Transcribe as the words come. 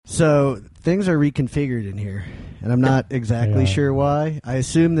So things are reconfigured in here, and I'm not exactly sure why. I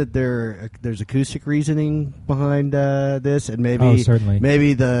assume that there's acoustic reasoning behind this, and maybe certainly.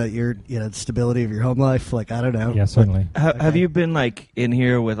 maybe the stability of your home life. Like, I don't know. Yeah, certainly. Have you been like in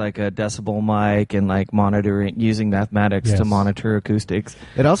here with like a decibel mic and like monitoring using mathematics to monitor acoustics?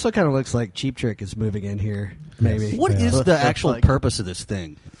 It also kind of looks like Cheap Trick is moving in here. Maybe. What is the actual purpose of this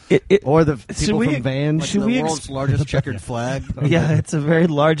thing? Or the people from Vans? Like the world's largest checkered flag? Yeah, it's a very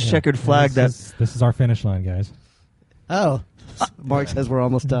large checkered flag. This is our finish line, guys. Oh, Mark says we're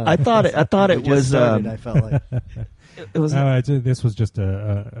almost done. I thought it was. Started, I felt like it was. This was just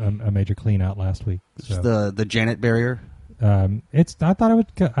a major clean out last week. So. The Janet barrier. I thought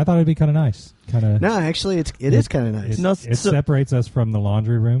it'd be kind of nice. No, actually, it is kind of nice. It separates us from the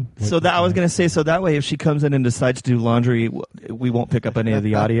laundry room. So that I was going to say. So that way, if she comes in and decides to do laundry, we won't pick up any of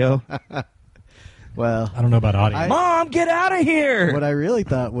the audio. Well, I don't know about audio. Mom, get out of here! What I really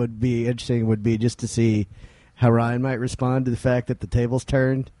thought would be interesting would be just to see how Ryan might respond to the fact that the table's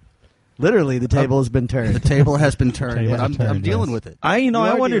turned. Literally, the table has been turned. The table has been turned. I'm dealing with it. I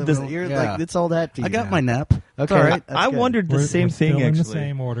wondered this. You're like, it's all that to you. I got now. my nap. Okay, all right. I wondered the same thing. Still in actually, the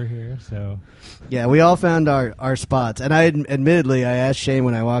same order here. So yeah, we all found our spots, and admittedly I asked Shane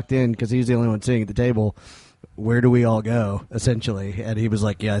when I walked in because he was the only one sitting at the table. Where do we all go, essentially? And he was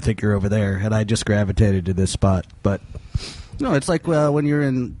like, yeah, I think you're over there. And I just gravitated to this spot. But no, it's like when you're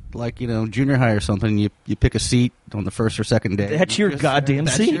in, junior high or something, you pick a seat on the first or second day. That's your goddamn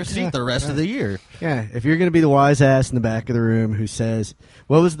seat. That's your seat the rest of the year. Yeah, if you're going to be the wise ass in the back of the room who says,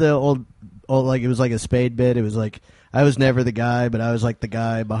 what was the old it was like a Spade bit? It was like, I was never the guy, but I was like the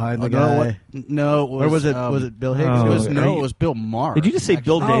guy behind the guy. No, or was it Bill Hicks? It was Bill Maher. Did you just say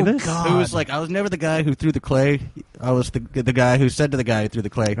Bill Davis? It was like, I was never the guy who threw the clay. I was the guy who said to the guy who threw the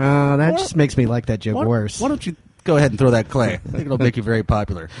clay. Oh, that just makes me like that joke worse. Why don't you go ahead and throw that clay? I think it'll make you very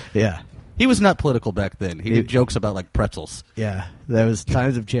popular. Yeah. He was not political back then. He did jokes about like pretzels. Yeah,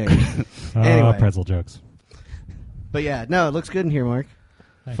 times have changed. Anyway. Pretzel jokes. But yeah, no, it looks good in here, Mark.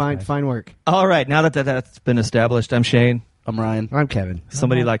 Thanks, fine work. All right, now that's been established, I'm Shane. I'm Ryan. I'm Kevin.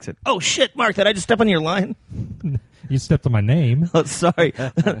 Somebody likes it. Oh shit, Mark! Did I just step on your line? You stepped on my name. Oh, sorry,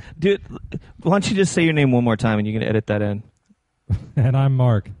 dude. Why don't you just say your name one more time and you can edit that in? And I'm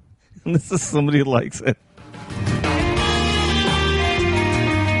Mark. And this is somebody who likes it.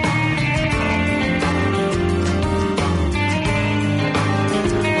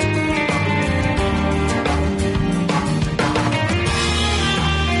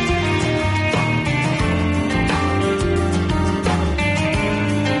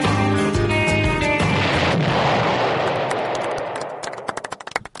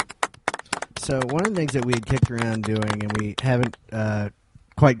 So one of the things that we had kicked around doing, and we haven't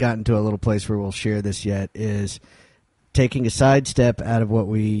quite gotten to a little place where we'll share this yet, is taking a sidestep out of what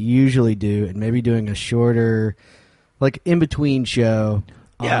we usually do and maybe doing a shorter, like in-between show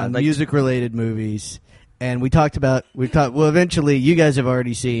on music-related movies. And well, eventually, you guys have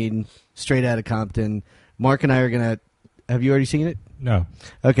already seen Straight Outta Compton. Mark and I are going to, have you already seen it? No.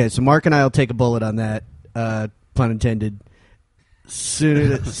 Okay, so Mark and I will take a bullet on that, pun intended,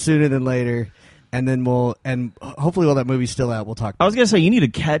 sooner than later. And then hopefully while that movie's still out, we'll talk about I was going to say, you need to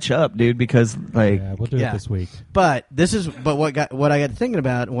catch up, dude, because we'll do it this week. But what I got thinking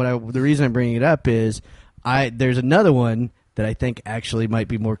about, the reason I'm bringing it up is there's another one that I think actually might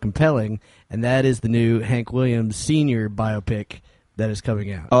be more compelling, and that is the new Hank Williams Sr. biopic that is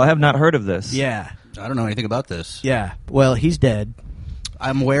coming out. Oh, I have not heard of this. Yeah. I don't know anything about this. Yeah. Well, he's dead.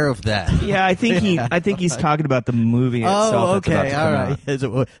 I'm aware of that. Yeah, I think he's talking about the movie itself. Oh, okay, all right.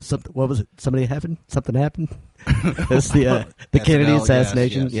 What was it? Something happened. That's the Kennedy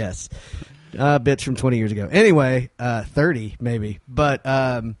assassination. Yes. Bits from 20 years ago. Anyway, 30 maybe, but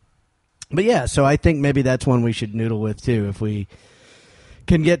yeah. So I think maybe that's one we should noodle with too if we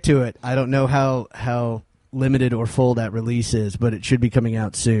can get to it. I don't know how limited or full that release is, but it should be coming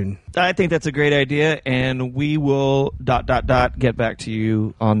out soon. I think that's a great idea, and we will ... get back to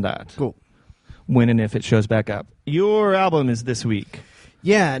you on that. Cool. When and if it shows back up. Your album is this week.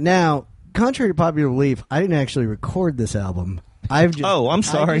 Yeah. Now, contrary to popular belief, I didn't actually record this album. I'm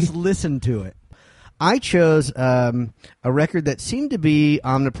sorry. I just listened to it. I chose a record that seemed to be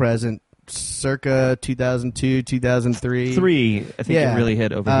omnipresent circa 2002, 2003. I think it really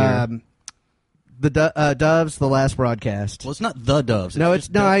hit over here. The Doves, The Last Broadcast. Well, it's not The Doves.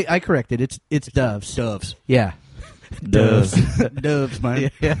 I corrected. It's Doves. Doves. Yeah. Doves. Doves,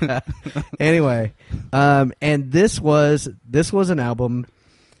 man. Yeah. Anyway, and this was an album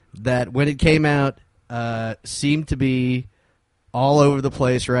that when it came out seemed to be all over the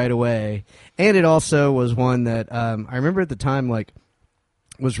place right away, and it also was one that I remember at the time, like,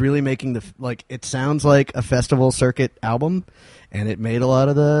 was really making it sounds like a festival circuit album, and it made a lot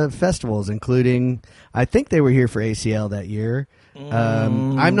of the festivals, including, I think they were here for ACL that year.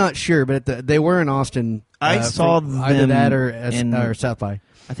 I'm not sure, but they were in Austin. I saw them either that or South by.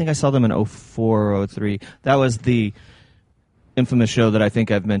 I think I saw them in 04 or 03. That was the infamous show that I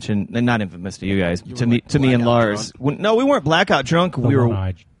think I've mentioned, and not infamous to you guys, to me and Lars. No, we weren't blackout drunk. We were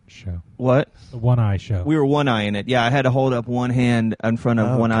One-Eye Show. What? The One-Eye Show. We were one-eyeing it. Yeah, I had to hold up one hand in front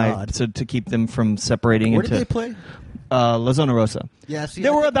of one God. eye to keep them from separating. Where did they play? La Zona Rosa. Yeah, see,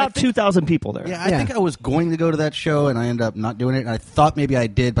 there were about 2,000 people there. Yeah, I think I was going to go to that show, and I ended up not doing it. And I thought maybe I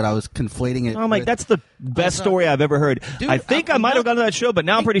did, but I was conflating it. I'm like, that's the best story I've ever heard. Dude, I think I might have gone to that show, but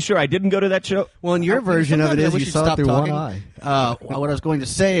now I'm pretty sure I didn't go to that show. Well, and your version of it is you saw it through one eye. What I was going to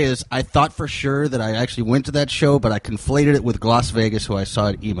say is I thought for sure that I actually went to that show, but I conflated it with Las Vegas, who I saw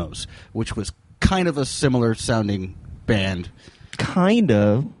at Emo's, which was kind of a similar sounding band. Kind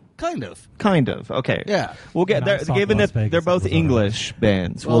of. Okay. Yeah. We'll get there. Given that they're both English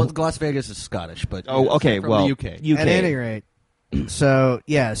bands. Well, Las Vegas is Scottish, but okay. From Well, the UK. UK. At any rate, so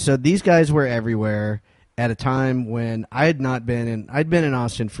these guys were everywhere at a time when I had not been in. I'd been in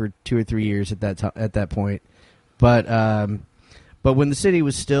Austin for 2 or 3 years at that point, but when the city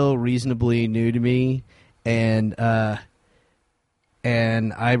was still reasonably new to me, and I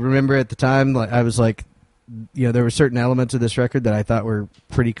remember at the time, like, I was like, there were certain elements of this record that I thought were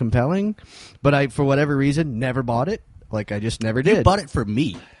pretty compelling, but I, for whatever reason, never bought it. Like, I just never did. You bought it for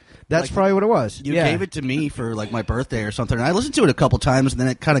me. That's probably what it was. You gave it to me for like my birthday or something. I listened to it a couple times, and then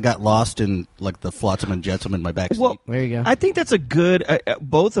it kind of got lost in like the flotsam and jetsam in my backseat. Well, there you go. I think that's a good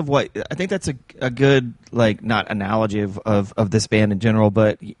both of what I think that's a good, like, not analogy of this band in general,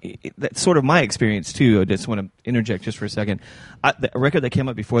 but that's sort of my experience too. I just want to interject just for a second. The record that came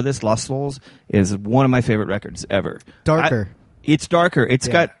up before this, Lost Souls, is one of my favorite records ever. Darker. It's darker. It's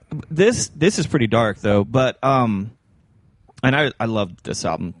got this is pretty dark though, but and I loved this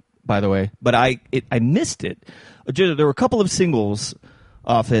album, by the way, but I missed it. There were a couple of singles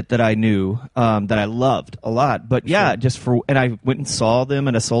off it that I knew that I loved a lot, but and I went and saw them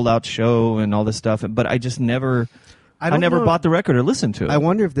at a sold out show and all this stuff, but I just never bought the record or listened to it. I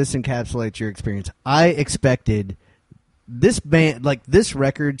wonder if this encapsulates your experience. I expected this band, like, this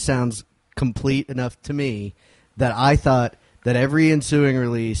record sounds complete enough to me that I thought that every ensuing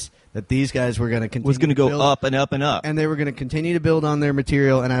release that these guys were going to continue was going to go build, up and up and up, and they were going to continue to build on their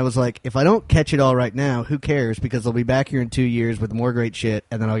material. And I was like, if I don't catch it all right now, who cares? Because they'll be back here in 2 years with more great shit,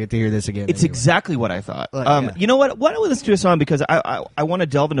 and then I'll get to hear this again. It's exactly what I thought. Yeah. You know what? Why don't we listen to a song, because I want to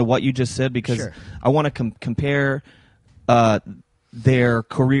delve into what you just said, because I want to compare their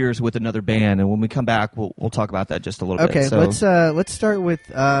careers with another band, and when we come back, we'll talk about that just a little bit. Okay, So, let's start with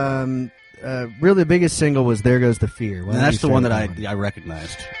really the biggest single was "There Goes the Fear." And that's the one that I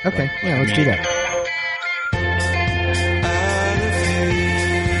recognized. Okay, let's do that.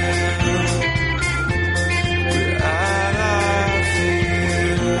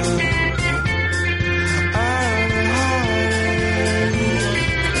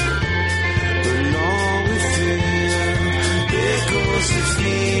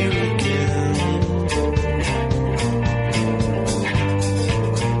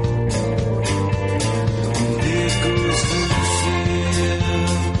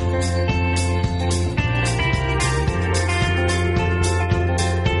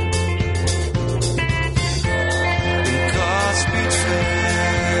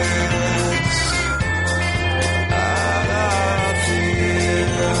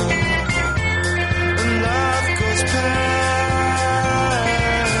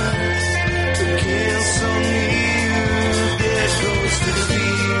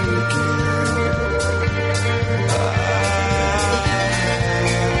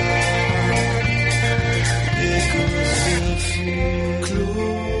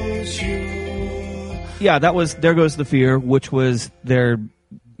 Yeah, that was "There Goes the Fear," which was their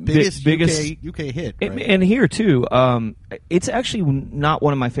biggest UK hit. Right? And here too, it's actually not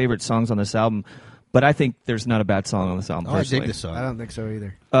one of my favorite songs on this album, but I think there's not a bad song on this album. I dig this song. I don't think so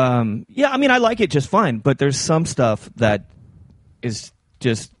either. Yeah, I mean, I like it just fine, but there's some stuff that is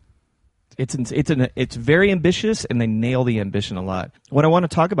just it's very ambitious, and they nail the ambition a lot. What I want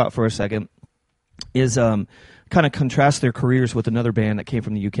to talk about for a second is kind of contrast their careers with another band that came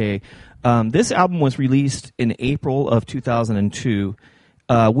from the UK. This album was released in April of 2002,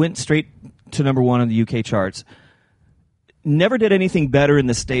 went straight to number 1 on the UK charts. Never did anything better in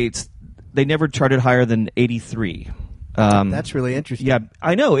the States. They never charted higher than 83. That's really interesting. Yeah,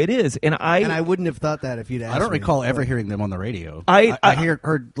 I know it is, and I wouldn't have thought that if you'd asked I don't me. recall ever hearing them on the radio. I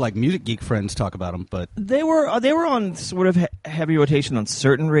heard like Music Geek friends talk about them, but they were on sort of heavy rotation on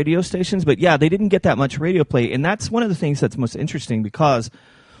certain radio stations, but yeah, they didn't get that much radio play, and that's one of the things that's most interesting because,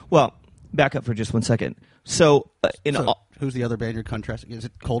 well, back up for just 1 second. So, who's the other band you're contrasting? Is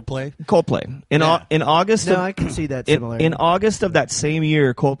it Coldplay? Coldplay in August. No, I can see that similarity. In August of that same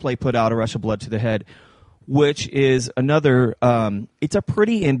year, Coldplay put out "A Rush of Blood to the Head," which is another. It's a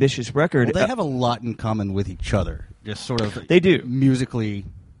pretty ambitious record. Well, they have a lot in common with each other. Just sort of. They do musically,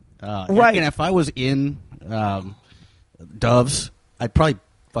 right? And if I was in Doves, I'd probably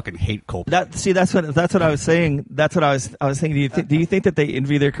fucking hate Coldplay. That's what I was saying. That's what I was thinking. Do you think that they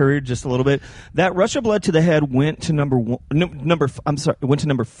envy their career just a little bit? That "Rush of Blood to the Head" went to went to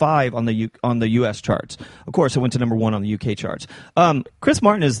number 5 on the U.S. charts. Of course, it went to number 1 on the U.K. charts. Chris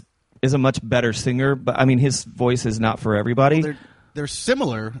Martin is a much better singer, but I mean his voice is not for everybody. Well, they're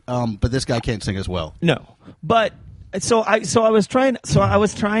similar, but this guy can't sing as well. No, but. So I was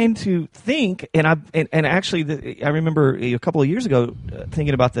trying to think, and actually I remember a couple of years ago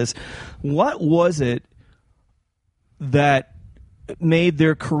thinking about this. What was it that made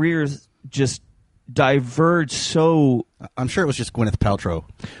their careers just diverge so? I'm sure it was just Gwyneth Paltrow.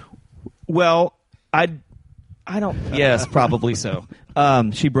 Well, I don't. Yes, probably so.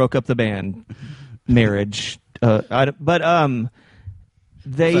 She broke up the band marriage,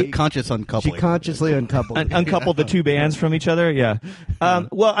 They conscious uncoupling. She consciously uncoupled uncoupled the two bands from each other. Yeah.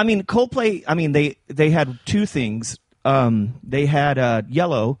 Well, I mean, Coldplay. I mean, they had two things. They had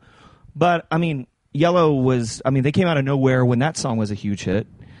Yellow, but I mean, Yellow was. I mean, they came out of nowhere when that song was a huge hit,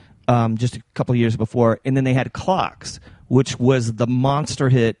 just a couple of years before, and then they had Clocks, which was the monster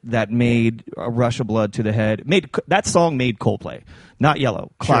hit that made A Rush of Blood to the Head. That song made Coldplay, not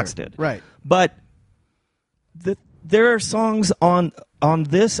Yellow. Clocks did. Right. But there are songs on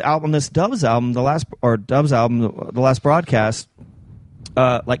this album, this Doves album, the last broadcast,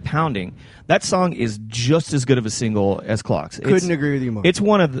 like Pounding. That song is just as good of a single as Clocks. Couldn't agree with you more. It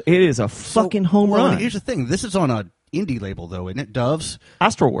is a fucking home run. Here's the thing. This is on a indie label, though, isn't it? Doves?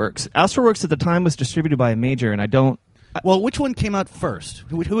 Astralworks. Astralworks at the time was distributed by a major, and I don't... Well, which one came out first?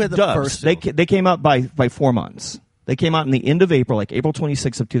 Who had the Doves. first? They came out by 4 months. They came out in the end of April, like April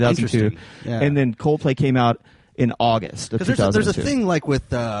 26th of 2002. Yeah. And then Coldplay came out in August of 2002. There's a thing like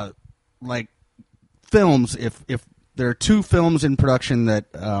with like films. If there are two films in production that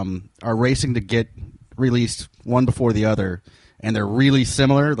are racing to get released one before the other, and they're really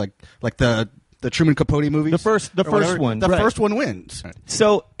similar, like the Truman Capote movies, the first one, the right. first one wins.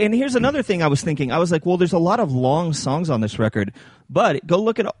 So, and here's another thing I was thinking. I was like, well, there's a lot of long songs on this record, but go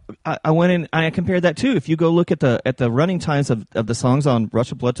look at. I went in and I compared that too. If you go look at the running times of the songs on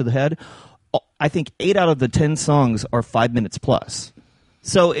Rush of Blood to the Head, I think 8 out of the 10 songs are 5 minutes plus.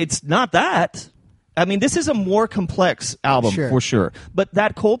 So it's not that. I mean, this is a more complex album for sure. But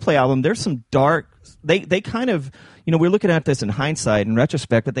that Coldplay album, there's some dark. They kind of, we're looking at this in hindsight, in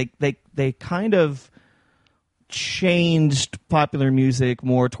retrospect, but they kind of changed popular music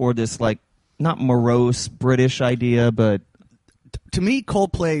more toward this, like, not morose British idea, but to me,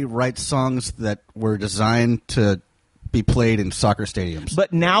 Coldplay writes songs that were designed to be played in soccer stadiums.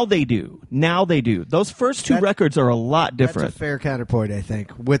 But now they do. Those first two records are a lot different. That's a fair counterpoint, I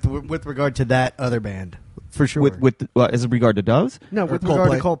think, with regard to that other band, for sure. With as regard to Doves? No, with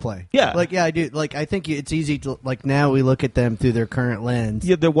regard to Coldplay. Yeah. I do. Like, I think it's easy to, like, now we look at them through their current lens.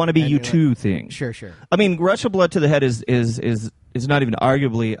 Yeah, the wannabe U2 thing. Sure. I mean, Rush of Blood to the Head is not even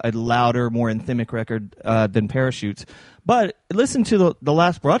arguably a louder, more anthemic record than Parachutes. But listen to the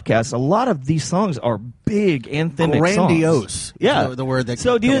last broadcast. A lot of these songs are big anthemic grandiose. songs. Yeah, the word that.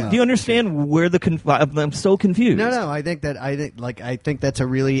 So do you understand where I'm so confused? No. I think that's a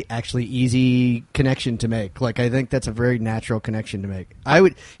really actually easy connection to make. Like, I think that's a very natural connection to make.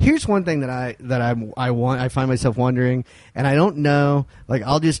 Here's one thing that I find myself wondering, and I don't know. Like,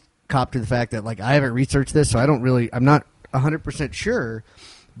 I'll just cop to the fact that, like, I haven't researched this, so I'm not 100% sure,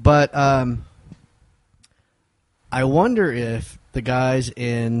 but I wonder if the guys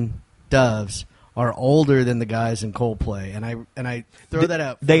in Doves are older than the guys in Coldplay, and I throw that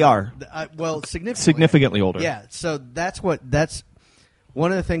out. They are. Significantly older. Yeah, so that's one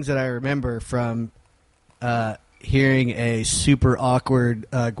of the things that I remember from hearing a super awkward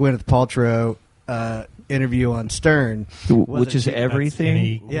Gwyneth Paltrow interview on Stern, which is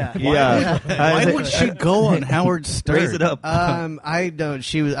everything. Yeah. Why would she go on Howard Stern? Raise it up. I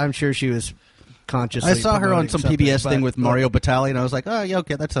don't. I'm sure she was consciously. I saw her on promoting some something, PBS but- thing with Mario Batali, and I was like, oh, yeah,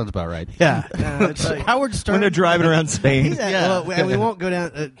 okay, that sounds about right. Yeah. It's like- Howard Stern. When they're driving around Spain. Well, and we won't go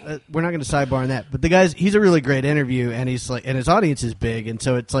down. We're not going to sidebar on that. But the guy's he's a really great interview, and he's like, and his audience is big, and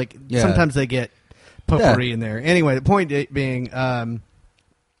so it's like sometimes they get potpourri in there. Anyway, the point being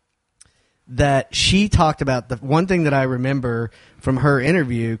that she talked about the one thing that I remember from her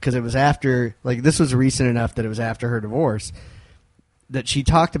interview, because it was after, like, this was recent enough that it was after her divorce, that she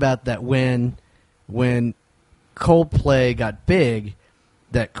talked about that when Coldplay got big,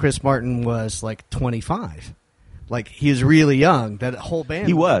 that Chris Martin was like 25. Like, he was really young. That whole band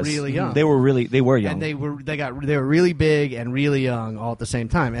He was really young. They were young. And they were really big and really young all at the same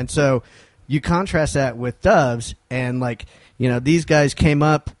time. And so you contrast that with Doves, and, like, you know, these guys came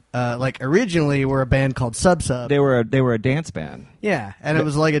up like originally were a band called Sub Sub. They were a dance band. Yeah, and it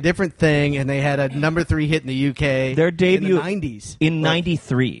was like a different thing, and they had a number 3 hit in the UK. Their debut in the 90s. in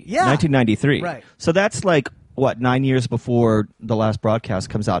 93. Yeah. 1993. Right. So that's like, what, 9 years before the last broadcast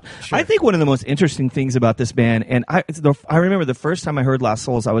comes out. Sure. I think one of the most interesting things about this band, and I remember the first time I heard Lost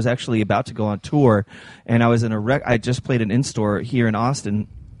Souls, I was actually about to go on tour, and I was in I just played an in-store here in Austin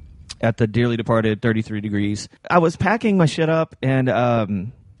at the dearly departed 33 Degrees. I was packing my shit up, and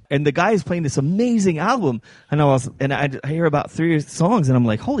the guy is playing this amazing album, and I hear about 3 songs, and I'm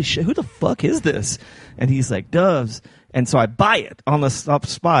like, holy shit, who the fuck is this? And he's like, Doves. And so I buy it on the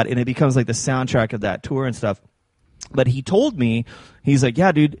spot, and it becomes like the soundtrack of that tour and stuff. But he told me, he's like,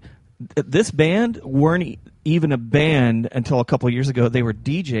 yeah, dude, this band weren't even a band until a couple of years ago. They were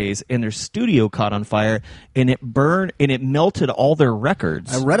DJs, and their studio caught on fire, and it burned, and it melted all their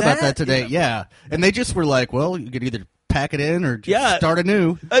records. I read about that today, yeah. And they just were like, well, you could either pack it in or just start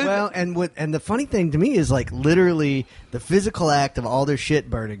anew. Well, and the funny thing to me is, like, literally the physical act of all their shit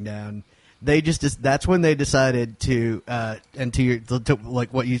burning down. They that's when they decided to and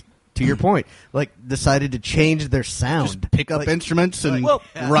to your point, like, decided to change their sound, Just pick up instruments and Well,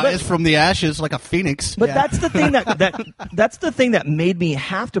 rise from the ashes like a phoenix. But that's the thing that's the thing that made me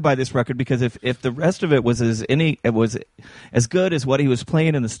have to buy this record, because if the rest of it was as good as what he was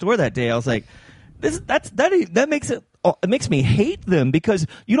playing in the store that day, I was like, that makes me hate them, because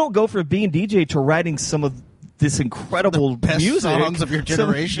you don't go from being DJ to writing some of this incredible best music songs of your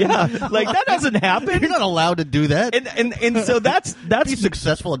generation. like that doesn't happen. You're not allowed to do that. And so that's Be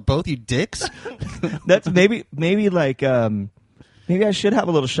successful at both, you dicks. that's maybe like maybe I should have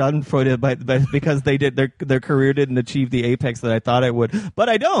a little Schadenfreude because they did their career didn't achieve the apex that I thought it would, but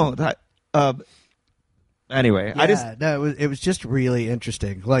I don't. Anyway, it was just really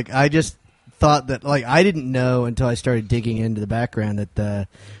interesting. Like, I just thought that, like, I didn't know until I started digging into the background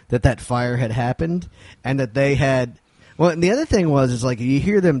that fire had happened, and that they had. Well, and the other thing is, like, you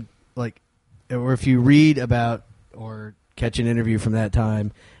hear them, like, or if you read about or catch an interview from that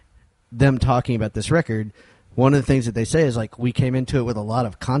time, them talking about this record, one of the things that they say is, like, we came into it with a lot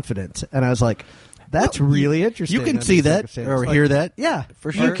of confidence, and I was like, that's really interesting. You can see that or hear that, yeah,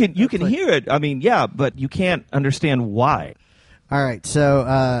 for sure. You can hear it. I mean, yeah, but you can't understand why. All right,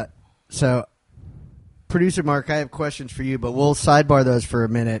 so producer Mark, I have questions for you, but we'll sidebar those for a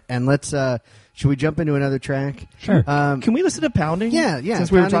minute, and let's. Should we jump into another track? Sure. Can we listen to Pounding? Yeah.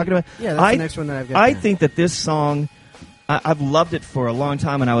 Since we were talking about, yeah, that's the next one that I've got. I there. think that this song, I've loved it for a long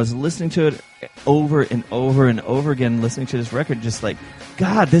time, and I was listening to it over and over and over again, listening to this record, just like,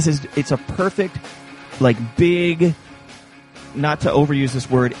 God, it's a perfect, like, big, not to overuse this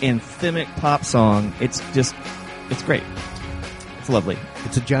word, anthemic pop song. It's great. It's lovely.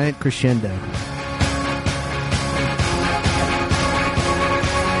 It's a giant crescendo.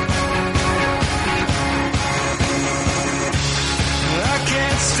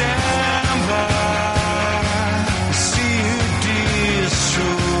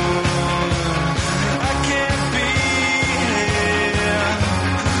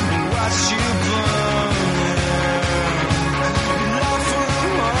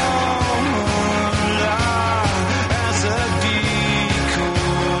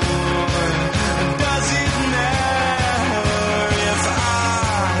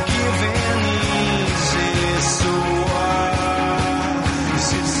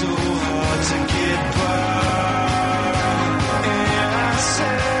 So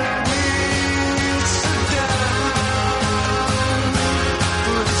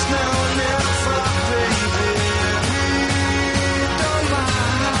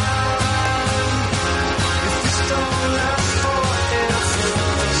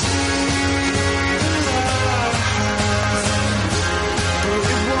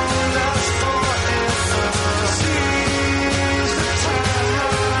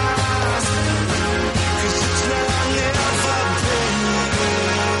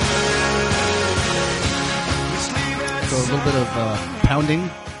Pounding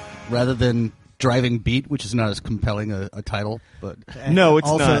rather than Driving Beat, which is not as compelling a title, but No, it's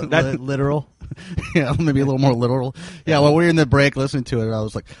also not. That, literal. yeah, maybe a little more literal. Yeah, while we were in the break listening to it, I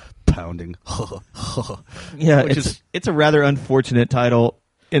was like, Pounding. yeah, Which it's a rather unfortunate title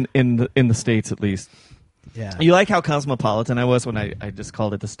in the States, at least. Yeah. You like how cosmopolitan I was when I just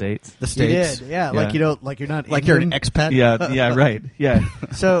called it the States? The You States. did, yeah. Like Yeah. you don't, like you're not, Like in you're an them. expat? Yeah, right. Yeah.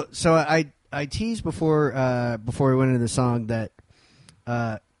 So I teased before we went into the song that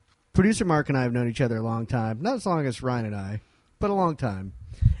producer Mark and I have known each other a long time. Not as long as Ryan and I, but a long time.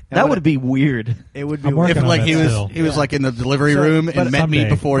 And That what would be weird. it would be I'm weird. working If on like that he was still. he was Yeah. like in the delivery So, room but and met me someday.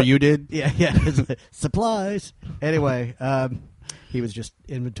 before you did. Yeah. Supplies. Anyway, he was just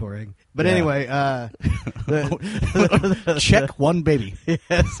inventorying. But Yeah. anyway, Check one baby.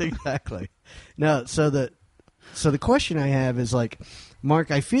 Yes, exactly. No, so the question I have is like,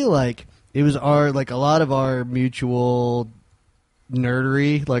 Mark, I feel like it was a lot of our mutual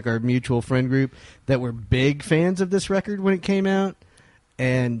nerdery, like our mutual friend group, that were big fans of this record when it came out,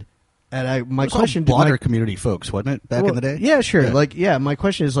 and my It was all question blogger community folks, wasn't it, back in the day? Yeah, sure. Yeah. My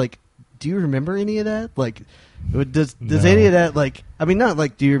question is like, do you remember any of that? Like, does No. any of that, like, I mean, not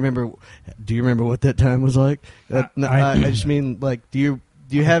like, do you remember what that time was like? No, I- I just mean like, do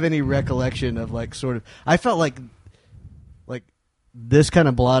you have any recollection of like sort of? I felt like this kind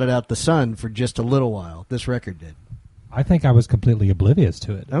of blotted out the sun for just a little while. This record did. I think I was completely oblivious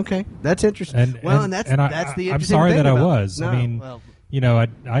to it. Okay, that's interesting. And that's the I'm interesting sorry thing that I about it. was. No, I mean, well, you know,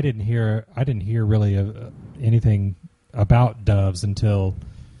 I didn't hear really anything about Doves until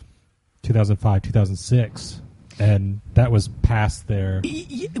 2005, 2006, and that was past their.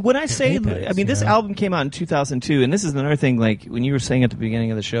 When I say, Apex, I mean, this you know? album came out in 2002, and this is another thing. Like when you were saying at the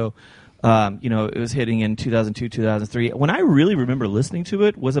beginning of the show, it was hitting in 2002, 2003. When I really remember listening to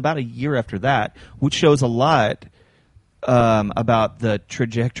it was about a year after that, which shows a lot about the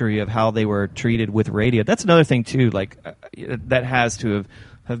trajectory of how they were treated with radio. That's another thing too. Like that has to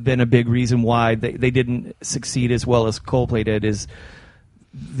have been a big reason why they didn't succeed as well as Coldplay did. Is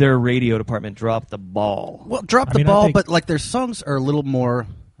their radio department dropped the ball? Well, drop I the mean, I ball, think- but like their songs are a little more.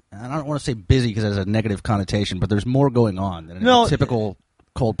 And I don't want to say busy because it has a negative connotation, but there's more going on than No, a typical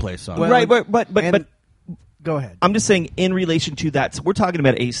Coldplay song. Well, right, but and- go ahead. I'm just saying in relation to that. So we're talking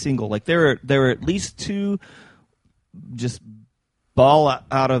about a single. Like there are at least two just ball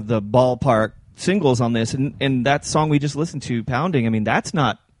out of the ballpark singles on this, and that song we just listened to, Pounding. I mean, that's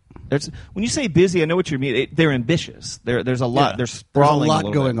not. When you say busy, I know what you mean. They're ambitious. There's a lot. Yeah. They're sprawling. There's a lot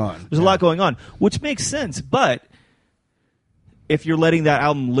little going bit. on. There's a Yeah. lot going on, which makes sense. But if you're letting that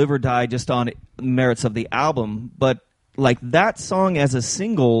album live or die just on merits of the album, but like that song as a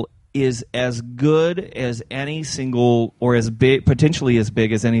single is as good as any single, or as big, potentially as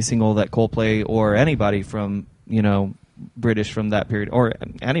big as any single that Coldplay or anybody from British from that period, or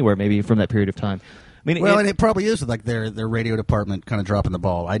anywhere maybe from that period of time. I mean, Well, and it probably is like their radio department kind of dropping the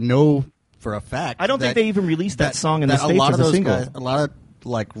ball. I know for a fact. I don't think they even released that song in the that States a lot as of a those single. Guys, a lot of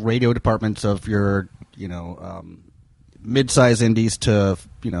like radio departments of your mid-size indies to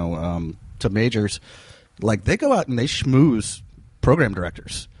to majors, like they go out and they schmooze program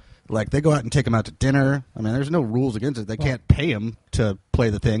directors. Like they go out and take them out to dinner. I mean, there's no rules against it. They can't pay them to play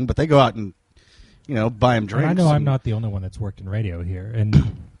the thing, but they go out and buy them drinks. And I know I'm and- not the only one that's worked in radio here, and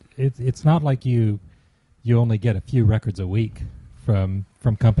it's not like you only get a few records a week from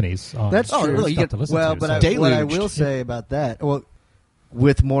companies. On That's Oh, true. really? You stuff get- to listen Well, to. but so- what I Deluged. will say about that, well,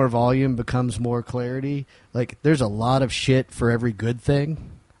 with more volume becomes more clarity. Like, there's a lot of shit for every good thing,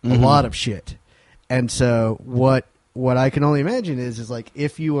 a lot of shit, and so what I can only imagine is like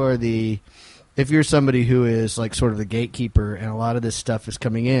if you're somebody who is like sort of the gatekeeper, and a lot of this stuff is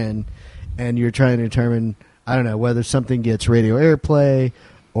coming in, and you're trying to determine, I don't know, whether something gets radio airplay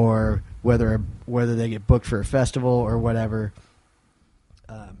or whether they get booked for a festival or whatever.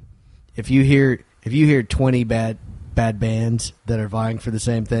 If you hear 20 bad bands that are vying for the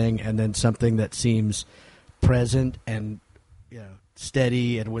same thing, and then something that seems present and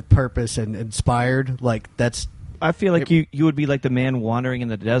steady and with purpose and inspired, like that's. I feel like you would be like the man wandering in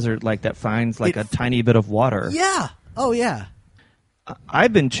the desert, like that finds like a tiny bit of water. Yeah. Oh yeah.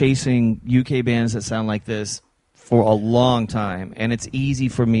 I've been chasing UK bands that sound like this for a long time, and it's easy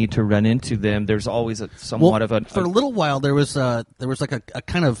for me to run into them. There's always somewhat of a for a little while there was like a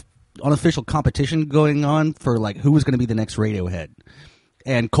kind of unofficial competition going on for like who was going to be the next Radiohead,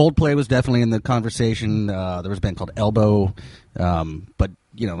 and Coldplay was definitely in the conversation. There was a band called Elbow, but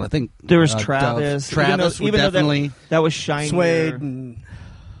I think there was Dove- Travis. Travis even though definitely. that was shinier. Suede and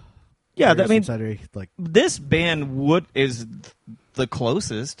Yeah, I mean, Sundry, like this band is the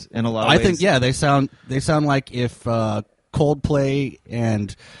closest in a lot of I ways. think they sound like if Coldplay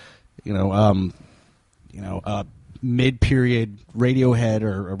and mid-period Radiohead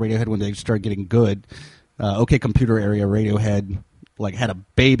or Radiohead when they started getting good. OK Computer area Radiohead like had a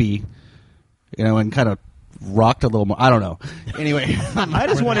baby, and kind of rocked a little more. I don't know. Anyway, I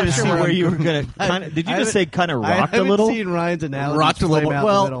just wanted to see where you were going to. Did you just say kind of rocked a little? I haven't seen Ryan's analogy. Rocked a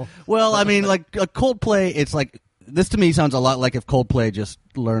little. Well, I mean, like a Coldplay. It's like this to me sounds a lot like if Coldplay just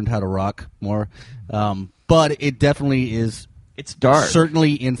learned how to rock more. But it definitely is. It's dark.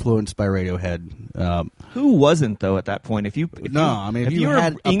 Certainly influenced by Radiohead. Who wasn't though at that point? If you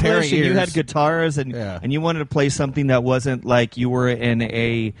had English a and you had guitars and you wanted to play something that wasn't like you were in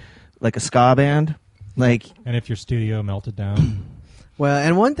a ska band, like, and if your studio melted down. Well,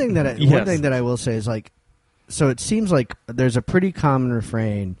 and one thing that I will say is like, so it seems like there's a pretty common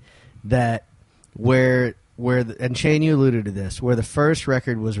refrain that and Shane, you alluded to this, where the first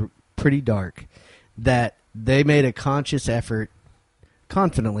record was pretty dark, that they made a conscious effort,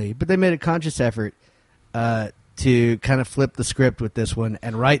 confidently, but they made a conscious effort to kind of flip the script with this one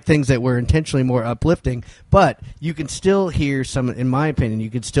and write things that were intentionally more uplifting. But you can still hear in my opinion, you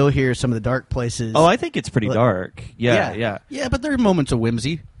can still hear some of the dark places. Oh, I think it's pretty dark. Yeah. Yeah, but there are moments of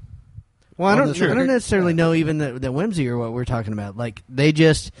whimsy. Well, I don't necessarily know even the whimsy or what we're talking about. Like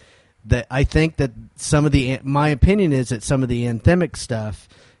I think that my opinion is that some of the anthemic stuff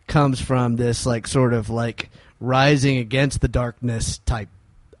comes from this like sort of like rising against the darkness type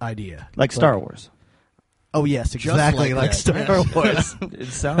idea, like Star Wars. Oh yes, exactly like Star Wars. It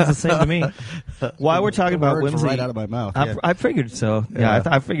sounds the same to me. While we're talking about whimsy, right out of my mouth. I figured so. Yeah,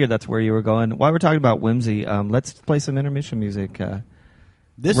 I figured that's where you were going. While we're talking about whimsy, let's play some intermission music.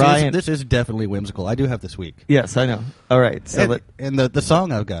 This is definitely whimsical. I do have this week. Yes, I know. All right, so and the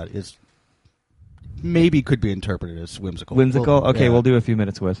song I've got is maybe could be interpreted as whimsical. Whimsical. Okay, we'll do a few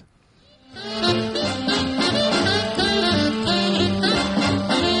minutes with.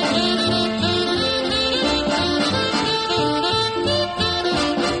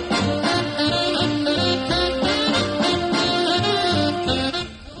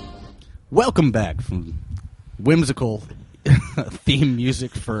 Welcome back from whimsical theme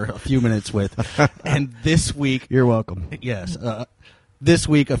music for a few minutes with, and this week you're welcome. Yes, this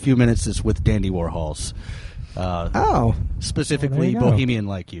week a few minutes is with Dandy Warhols. Specifically Bohemian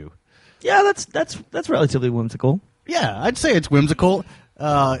Like You. Yeah, that's relatively whimsical. Yeah, I'd say it's whimsical.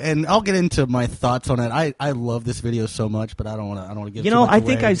 And I'll get into my thoughts on it. I love this video so much, but I don't want to give. I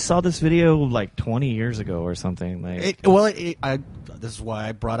think I saw this video like 20 years ago or something. Like, this is why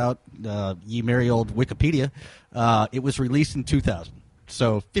I brought out ye merry old Wikipedia. It was released in 2000,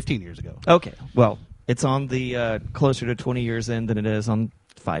 so 15 years ago. Okay, well, it's on the closer to 20 years in than it is on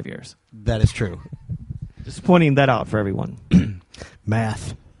 5 years. That is true. Just pointing that out for everyone.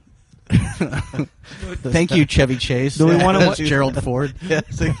 Math. Thank you, Chevy Chase. Do we want to watch Gerald Ford?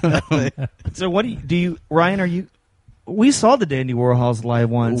 Yes, exactly. So what do you Ryan, are you we saw the Dandy Warhols live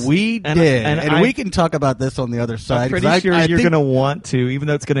once. We did. And we can talk about this on the other side. I'm pretty sure you're going to want to, even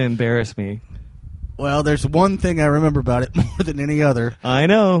though it's going to embarrass me. Well, there's one thing I remember about it more than any other. I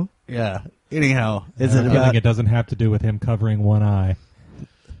know. Yeah. Anyhow. I think it doesn't have to do with him covering one eye.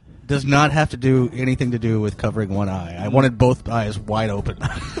 Does not have to do anything to do with covering one eye. I wanted both eyes wide open.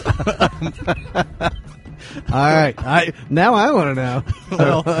 All right. Now I want to know.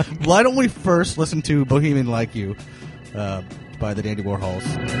 Well, why don't we first listen to Bohemian Like You by the Dandy Warhols.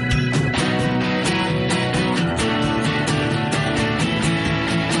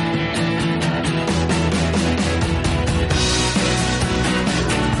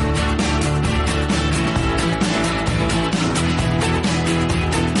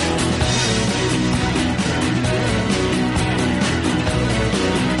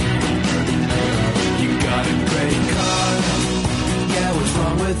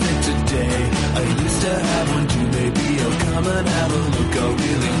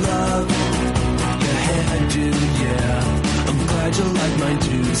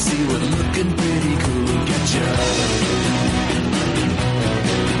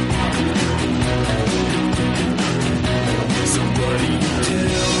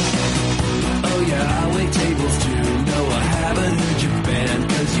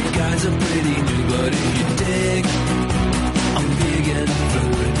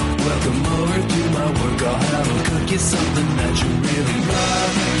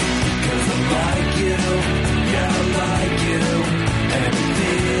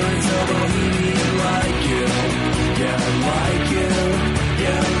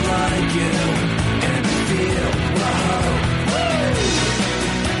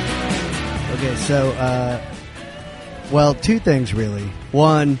 Well, two things really.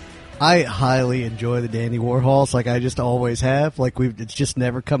 One, I highly enjoy the Dandy Warhols. Like I just always have. Like it's just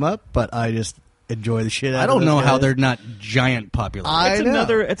never come up, but I just enjoy the shit out of I don't those know how guys. they're not giant popular.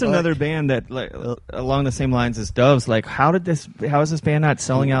 It's another band that like, along the same lines as Doves. Like, how is this band not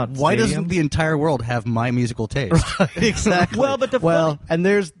selling out? Why stadiums? doesn't the entire world have my musical taste? Exactly. Well, but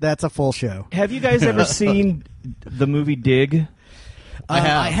that's a full show. have you guys ever seen the movie Dig?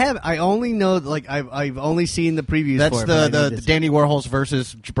 I have. I only know I've only seen the previews. That's for it, but I know the this. Dandy Warhols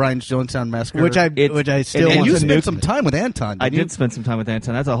versus Brian Jonestown Massacre, which I still and And want you to spent some time with Anton. I didn't you? did spend some time with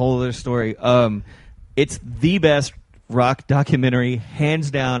Anton. That's a whole other story. It's the best rock documentary,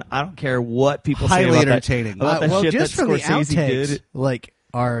 hands down. I don't care what people say Highly about entertaining. That, about the well, shit just that from the Scorsese outtakes, did. like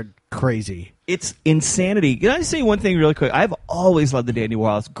are crazy. It's insanity. Can I say one thing really quick? I've always loved the Dandy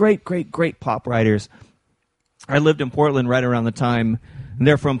Warhols. Great pop writers. I lived in Portland right around the time. And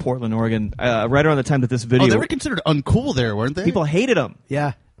they're from Portland, Oregon. Right around the time that this video, Oh, they were considered uncool there, weren't they? people hated them.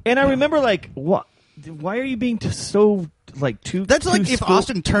 Yeah. And I remember, like, what? Why are you being so like too? That's like too if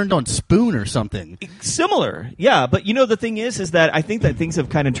Austin turned on Spoon or something. Similar, yeah. But you know, the thing is that I think that things have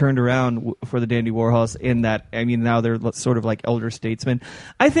kind of turned around for the Dandy Warhols in that, I mean, now they're sort of like elder statesmen.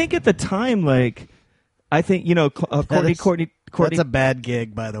 I think at the time, like, I think, you know, Courtney. That's a bad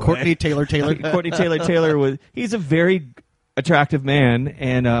gig, by the way. Courtney Taylor. Courtney Taylor he's a very attractive man,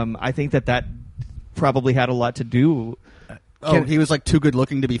 and I think that probably had a lot to do. He was like too good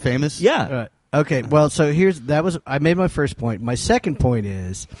looking to be famous. Yeah. Okay, well, so I made my first point. My second point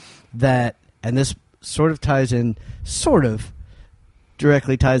is that, and this sort of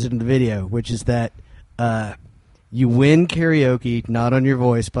directly ties into the video, which is that you win karaoke not on your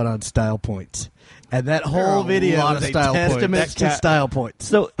voice but on style points. And that whole video lot is of a style points. testament to style points.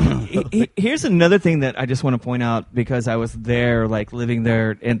 So here's another thing that I just want to point out, because I was there, like living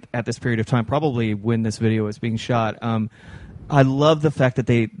there at this period of time, probably when this video was being shot. I love the fact that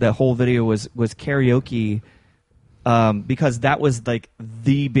the whole video was karaoke, because that was like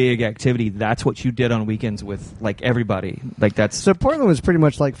the big activity. That's what you did on weekends with like everybody. Like that's So Portland was pretty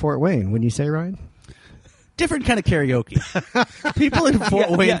much like Fort Wayne, wouldn't you say, Ryan? Different kind of karaoke. People in Fort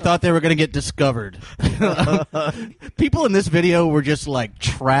Wayne thought they were going to get discovered. People in this video were just like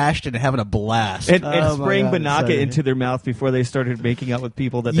trashed and having a blast. and Oh my spraying God, Banaka sorry. into their mouth before they started making out with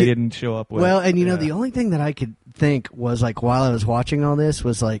people that they didn't show up with. Well, and you know, the only thing that I could think was like while I was watching all this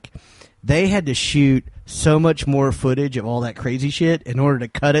was like they had to shoot so much more footage of all that crazy shit in order to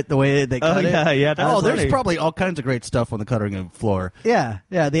cut it the way they cut it. yeah. That's there's funny. probably all kinds of great stuff on the cutting room floor. Yeah.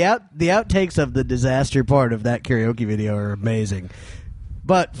 The outtakes of the disaster part of that karaoke video are amazing.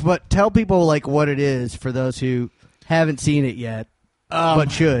 But tell people like what it is for those who haven't seen it yet, but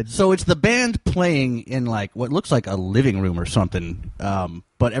should. So it's the band playing in like what looks like a living room or something,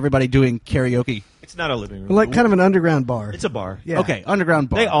 but everybody doing karaoke. It's not a living room. Like kind of an underground bar. It's a bar. Yeah. Okay, underground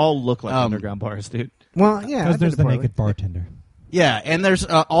bar. They all look like underground bars, dude. Well, yeah. Because I've been there's to the Portland. naked bartender. Yeah, and there's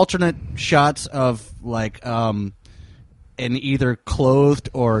alternate shots of like an either clothed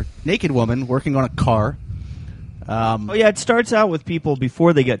or naked woman working on a car. Oh yeah, it starts out with people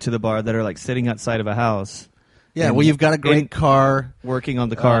before they get to the bar that are like sitting outside of a house. Yeah, And- well, you've got a great and car. working on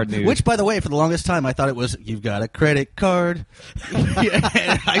the car, dude. Which, by the way, for the longest time, I thought it was, you've got a credit card.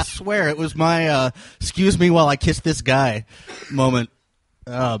 Yeah, I swear, it was my, excuse me while I kiss this guy moment.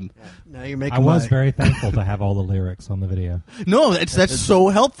 Now you're making I was my- very thankful to have all the lyrics on the video. No, that's so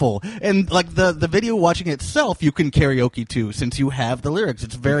helpful. And, like, the video watching itself, you can karaoke to, since you have the lyrics.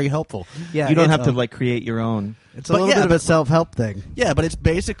 It's very helpful. Yeah, you don't it's, have to like create your own. It's a But little yeah, bit of a self-help thing. Yeah, but it's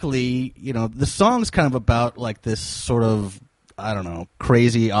basically, the song's kind of about, like, this sort of, I don't know,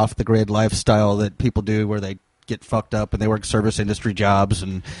 crazy off-the-grid lifestyle that people do where they get fucked up and they work service industry jobs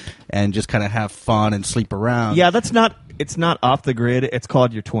and just kind of have fun and sleep around. Yeah, it's not off the grid. It's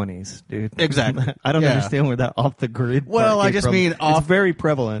called your 20s, dude. Exactly. I don't Yeah. understand where that off the grid. Well, part I came just from. mean it's off- very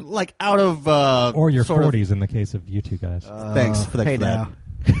prevalent. Like, out of... Or your sort of- 40s in the case of you two guys. Thanks for that. hey for that. now.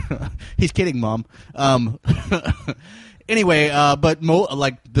 He's kidding, Mom. Anyway, but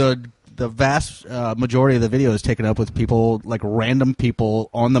like the vast majority of the video is taken up with people, like random people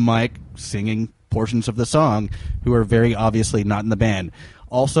on the mic singing portions of the song who are very obviously not in the band.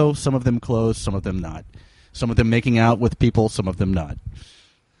 Also, some of them clothed, some of them not. Some of them making out with people, some of them not.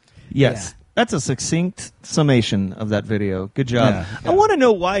 Yes. Yeah. That's a succinct summation of that video. Good job. Yeah. I want to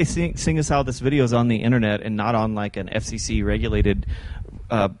know why Sing Us How this video is on the internet and not on like an FCC regulated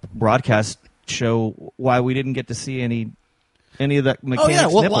broadcast show. Why we didn't get to see any of that mechanics. Oh yeah,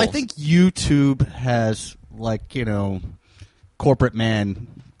 well, nipples. I think YouTube has like corporate man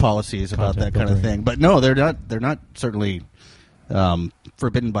policies about Content that kind of filtering. thing. But no, they're not certainly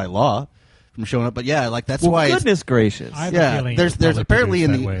forbidden by law. from showing up. But yeah, like that's Well, why. goodness gracious. I have a Yeah, feeling there's it was probably apparently in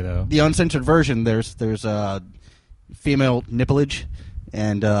produced that way, though. the uncensored version there's female nippleage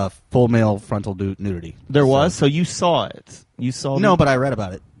and full male frontal nudity. There was? So you saw it. You saw No, but I read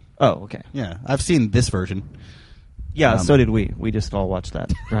about it. Oh, okay. Yeah, I've seen this version. Yeah, so did we. We just all watched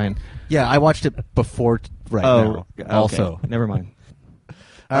that, Ryan. Yeah, I watched it before now. Okay. Also, Never mind.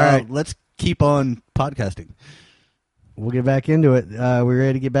 All right. let's keep on podcasting. We'll get back into it. We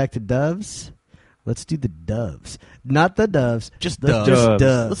ready to get back to doves? Let's do the doves. Not the doves. Just Let's doves. just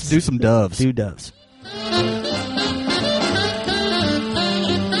doves. Let's do some doves. Do doves.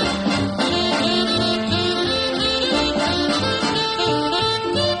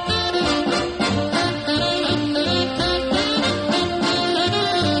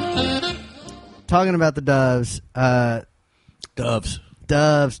 Talking about the doves.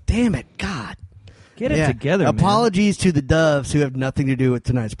 Doves. Damn it. God. Get it together, man. Apologies to the doves who have nothing to do with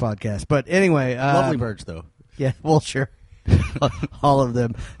tonight's podcast. But anyway. Lovely birds, though. Yeah, well, sure. All of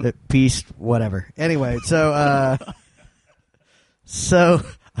them. Peace, whatever. Anyway, so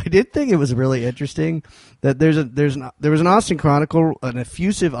I did think it was really interesting that there was an Austin Chronicle, an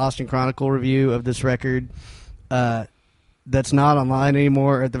effusive Austin Chronicle review of this record that's not online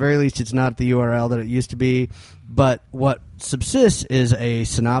anymore. At the very least, it's not the URL that it used to be. But what subsists is a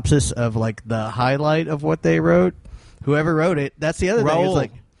synopsis of like the highlight of what they wrote. Whoever wrote it, that's the other thing. Is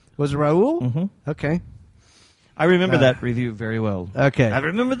like, was it Raul? Mm-hmm. Okay. I remember that review very well. Okay. I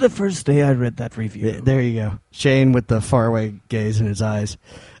remember the first day I read that review. There you go. Shane with the faraway gaze in his eyes.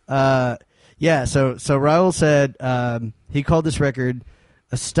 Yeah, so Raul said he called this record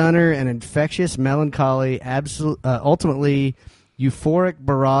a stunner, an infectious, melancholy, ultimately euphoric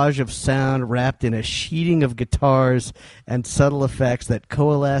barrage of sound wrapped in a sheeting of guitars and subtle effects that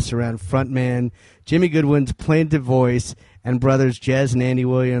coalesce around frontman Jimmy Goodwin's plaintive voice and brothers Jez and Andy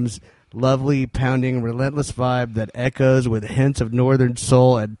Williams' lovely, pounding, relentless vibe that echoes with hints of northern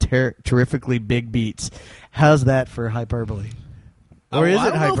soul and terrifically big beats. How's that for hyperbole? Or is I it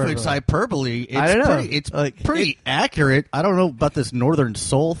don't know hyperbole? if it's hyperbole. It's I don't know. It's pretty accurate. I don't know about this northern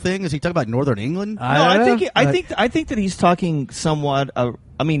soul thing. Is he talking about northern England? I think that he's talking somewhat.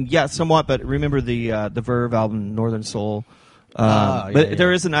 Somewhat. But remember the Verve album, Northern Soul.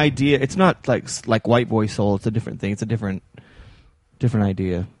 There is an idea. It's not like White Boy Soul. It's a different thing. It's a different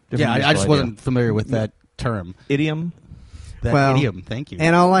idea. I just wasn't familiar with that term. Idiom. That idiom. Thank you.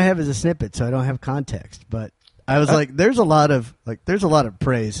 And all I have is a snippet, so I don't have context. But I was like, there's a lot of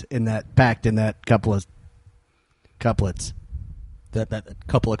praise in that, packed in that couple of couplets. That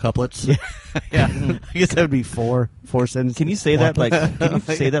couple of couplets. Yeah, I guess that would be four sentences. Can you say that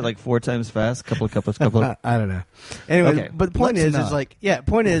like four times fast? Couple of couplets. I don't know. Anyway, Okay. but the point is like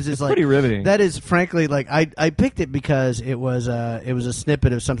pretty riveting. That is frankly like I picked it because it was a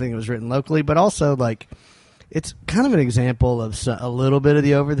snippet of something that was written locally, but also like it's kind of an example of a little bit of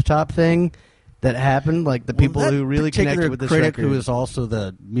the over the top thing that happened. Like the people who really connected with this critic, record, who is also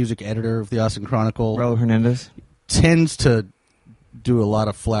the music editor of the Austin Chronicle, Raul Hernandez, tends to do a lot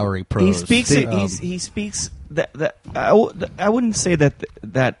of flowery prose. He speaks that I wouldn't say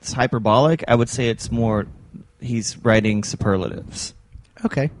that's hyperbolic. I would say it's more he's writing superlatives.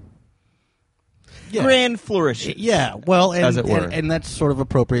 okay. Yeah. Grand flourishes. Yeah, well, as it were. and that's sort of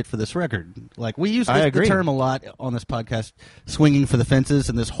appropriate for this record. Like we use I the agree. term a lot on this podcast, swinging for the fences,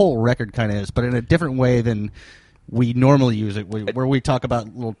 and this whole record kind of is, but in a different way than we normally use it, where we talk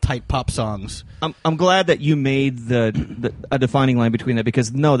about little tight pop songs. I'm glad that you made a defining line between that,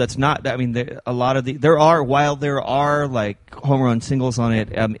 because no, that's not. I mean, there are like home run singles on it.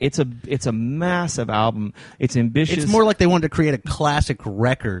 It's a massive album. It's ambitious. It's more like they wanted to create a classic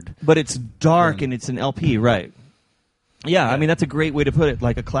record, but it's dark and it's an LP, right? Yeah, I mean that's a great way to put it.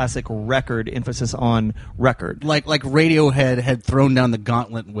 Like a classic record, emphasis on record. Like Radiohead had thrown down the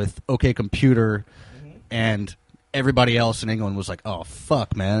gauntlet with OK Computer, and everybody else in England was like, "Oh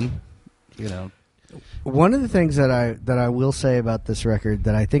fuck, man," you know. One of the things that I will say about this record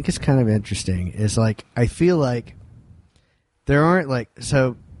that I think is kind of interesting is like I feel like there aren't like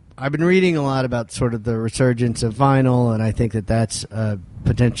so. I've been reading a lot about sort of the resurgence of vinyl, and I think that that's a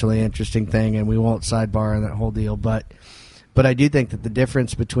potentially interesting thing, and we won't sidebar on that whole deal, but I do think that the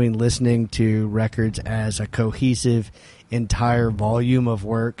difference between listening to records as a cohesive entire volume of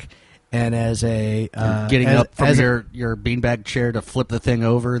work and as a getting up from your beanbag chair to flip the thing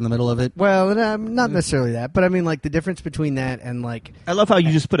over in the middle of it. Well, not necessarily that, but I mean like the difference between that and like I love how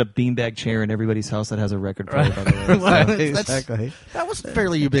you just put a beanbag chair in everybody's house that has a record player. By the way, Well, So- exactly. That was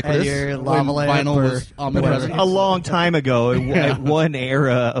fairly ubiquitous. And your when lava lamp vinyl or was omnipresent. a long time ago, at one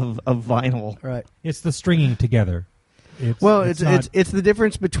era of vinyl. Right. It's the stringing together. It's the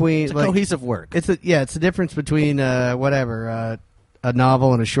difference between It's a cohesive work. It's the difference between a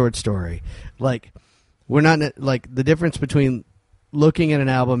novel and a short story. Like we're not like the difference between looking at an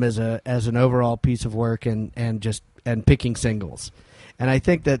album as an overall piece of work and picking singles. And I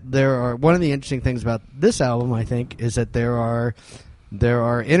think that one of the interesting things about this album, I think, is that there are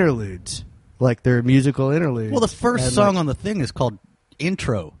interludes, like there are musical interludes. Well, the first song on the thing is called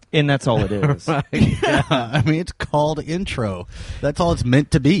Intro. And that's all it is. Yeah, I mean, it's called Intro. That's all it's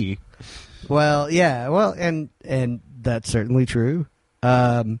meant to be. Well, yeah, and that's certainly true.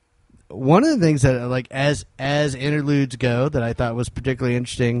 One of the things that, like, as interludes go, that I thought was particularly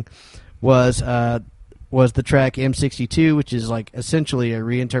interesting was the track M62, which is like essentially a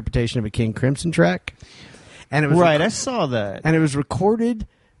reinterpretation of a King Crimson track. And it was right. I saw that, and it was recorded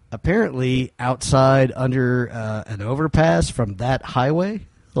apparently outside under an overpass from that highway.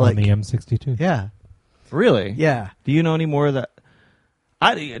 On the M62. Yeah. Really? Yeah. Do you know any more of that?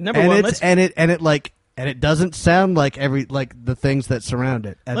 It doesn't sound like the things that surround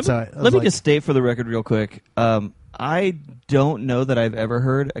it. And let me just state for the record real quick. I don't know that I've ever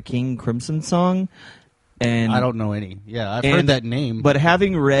heard a King Crimson song, and I don't know any. Yeah, I've heard that name, but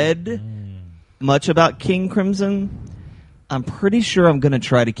having read much about King Crimson, I'm pretty sure I'm going to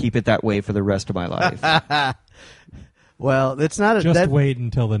try to keep it that way for the rest of my life. Well, it's not wait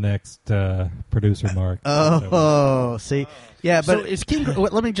until the next producer mark. See, yeah, but so is King?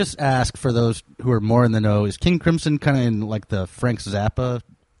 Let me just ask for those who are more in the know: is King Crimson kind of in like the Frank Zappa?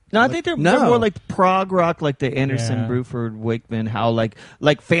 No, I think they're more like prog rock, like the Anderson, Bruford, Wakeman, how like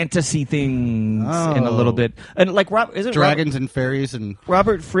fantasy things, and a little bit, and like Dragons and Fairies, and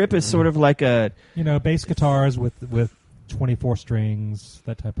Robert Fripp is sort of like a bass guitars with 24 strings,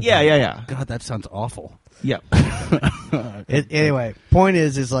 that type of thing. Yeah. God, that sounds awful. Yeah. Anyway, point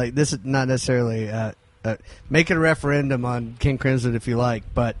is like this is not necessarily make it a referendum on King Crimson if you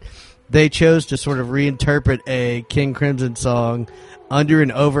like, but they chose to sort of reinterpret a King Crimson song under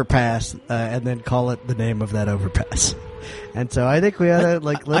an overpass and then call it the name of that overpass. And so I think we ought to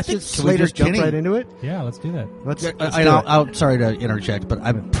let's just jump right into it. Yeah, let's do that. Let's do I'm sorry to interject, but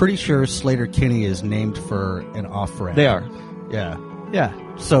I'm pretty sure Slater Kinney is named for an off-ramp. They are. Yeah. Yeah.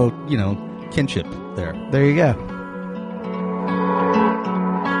 So, kinship there. There you go.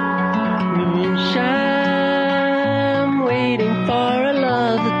 Moonshine, waiting for a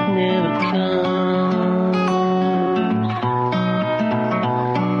love that never comes.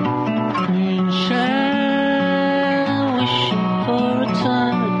 Moonshine, wishing for a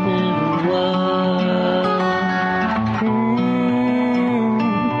time that never was.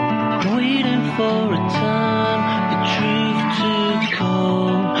 Waiting for a time, the truth to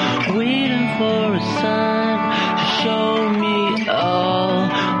come. Waiting for a sign to show me all.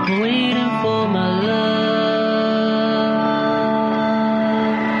 Waiting for my love.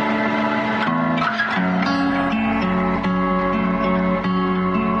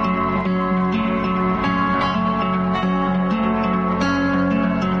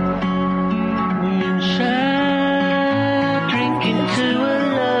 Moonshine, drinking to a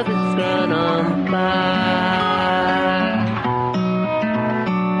love that's gone on by.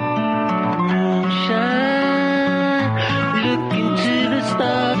 Moonshine, looking to the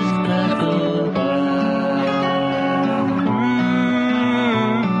stars as clouds go by.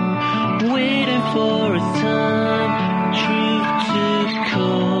 Waiting for a time, truth to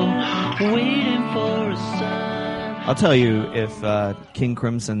come. Waiting for a sign. I'll tell you, if King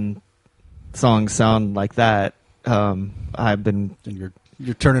Crimson songs sound like that, I've been And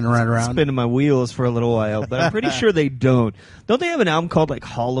you're turning around. spinning my wheels for a little while, but I'm pretty sure they don't. Don't they have an album called like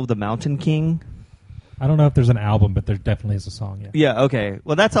Hall of the Mountain King? I don't know if there's an album, but there definitely is a song, yeah. Yeah, okay.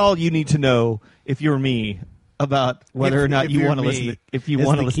 Well, that's all you need to know if you're me about whether or not you want to listen. If you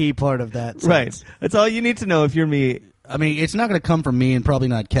want to listen, key part of that, right? sentence. That's all you need to know if you're me. I mean, it's not going to come from me and probably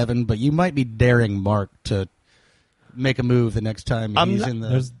not Kevin, but you might be daring Mark to make a move the next time he's in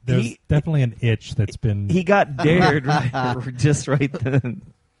the... There's definitely an itch that's been... He got dared just right then.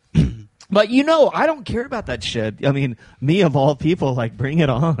 But I don't care about that shit. I mean, me of all people, like, bring it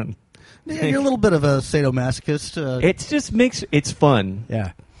on. Yeah, you're a little bit of a sadomasochist. It just makes it's fun.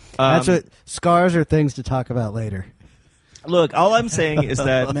 Yeah. That's what scars are things to talk about later. Look, all I'm saying is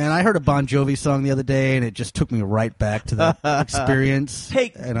that Man, I heard a Bon Jovi song the other day, and it just took me right back to that experience.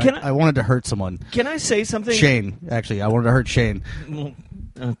 Hey, and can I wanted to hurt someone. Can I say something? Shane, actually, I wanted to hurt Shane.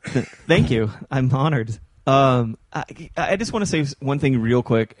 Thank you. I'm honored. I just want to say one thing real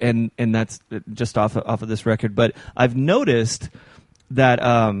quick, and that's just off of this record. But I've noticed that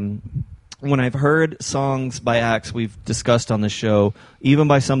when I've heard songs by acts we've discussed on the show, even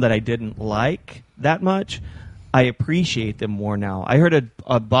by some that I didn't like that much, I appreciate them more now. I heard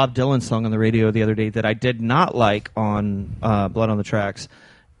a Bob Dylan song on the radio the other day that I did not like on Blood on the Tracks,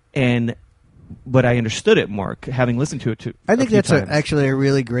 but I understood it more having listened to it too. I think that's actually a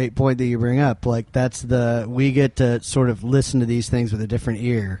really great point that you bring up. Like we get to sort of listen to these things with a different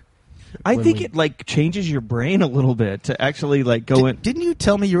ear. I think it like changes your brain a little bit to actually like go in. Didn't you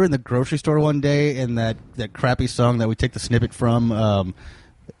tell me you were in the grocery store one day and that crappy song that we take the snippet from?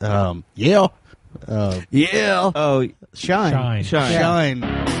 Yeah. Oh, Shine.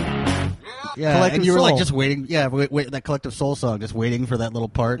 Yeah, Collective and you were Soul. like just waiting. Yeah, wait, that Collective Soul song, just waiting for that little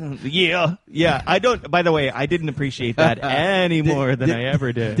part. Yeah. I don't. By the way, I didn't appreciate that any more than I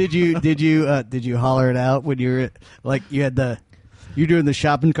ever did. Did you holler it out when you were like you're doing the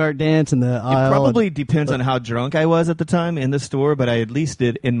shopping cart dance in the aisle? It probably depends on how drunk I was at the time in the store, but I at least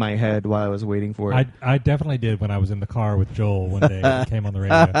did in my head while I was waiting for it. I definitely did when I was in the car with Joel one day and it came on the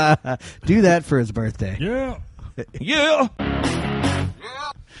radio. Do that for his birthday. Yeah.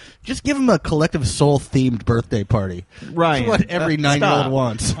 Just give him a Collective Soul themed birthday party. Ryan, That's what every 9-year-old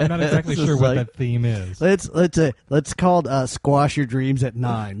wants. I'm not exactly sure what that theme is. Let's call Squash Your Dreams at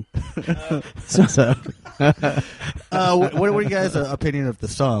 9. What are you guys' opinion of the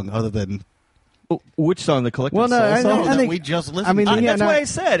song, other than which song? The Collective Well, no, Soul I song? think- that we just listened I mean, to? yeah, that's why I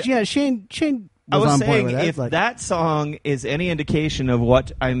said. Yeah, Shane I was on point saying with that. if Like, that song is any indication of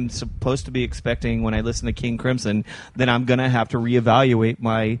what I'm supposed to be expecting when I listen to King Crimson, then I'm going to have to reevaluate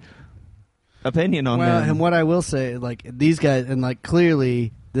my opinion on them. and what I will say, like these guys, and like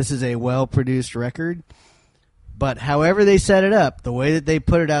clearly this is a well-produced record, but however they set it up, the way that they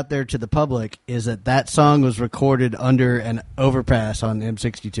put it out there to the public is that song was recorded under an overpass on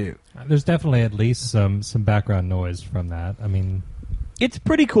M62. There's definitely at least some background noise from that. I mean, it's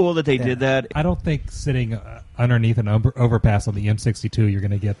pretty cool that they did that. I don't think sitting underneath an overpass on the M62 you're going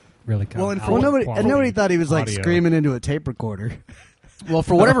to get really kind of Nobody thought he was like audio. screaming into a tape recorder. Well,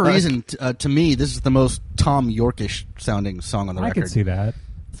 for whatever reason, to me, this is the most Tom Yorkish sounding song on the I record. can see that.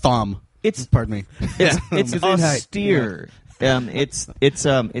 Thom. Pardon me. It's austere.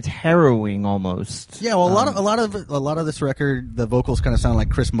 It's harrowing almost. Yeah, well, a lot of this record, the vocals kind of sound like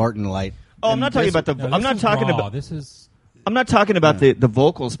Chris Martin light. Oh, I'm not talking about the. I'm not talking about. This is. I'm not talking about the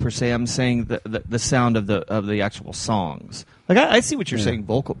vocals per se. I'm saying the sound of the actual songs. Like I see what you're saying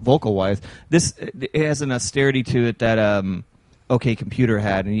vocal wise. This it has an austerity to it that OK Computer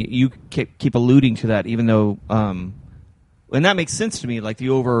had, and you keep alluding to that, even though and that makes sense to me. Like the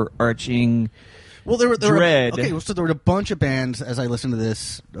overarching. Well, there dread. So there were a bunch of bands as I listened to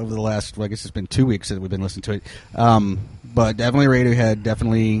this over the last. Well, I guess it's been 2 weeks that we've been listening to it. But definitely Radiohead,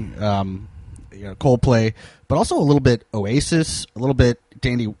 definitely Coldplay, but also a little bit Oasis, a little bit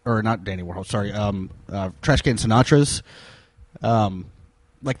not Danny Warhol. Sorry, Trash Can Sinatra's.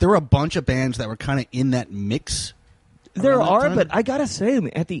 Like there were a bunch of bands that were kind of in that mix. There are, but I gotta say,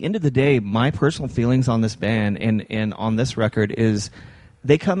 at the end of the day, my personal feelings on this band and on this record is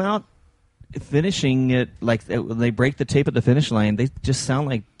they come out finishing it like they break the tape at the finish line. They just sound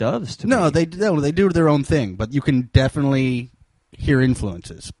like doves to me. No, they do their own thing, but you can definitely hear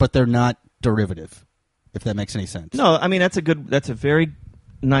influences, but they're not derivative. If that makes any sense. No, I mean that's a very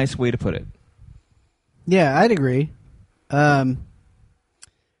nice way to put it. Yeah, I'd agree.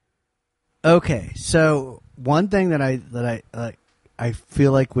 Okay, so one thing that I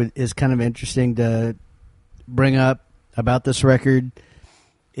feel like is kind of interesting to bring up about this record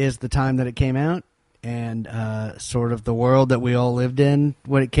is the time that it came out and sort of the world that we all lived in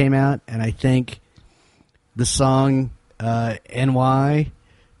when it came out. And I think the song NY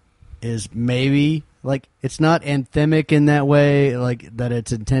is maybe like it's not anthemic in that way, like that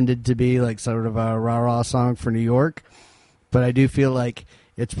it's intended to be like sort of a rah-rah song for New York. But I do feel like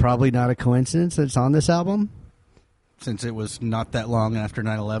it's probably not a coincidence that it's on this album. Since it was not that long after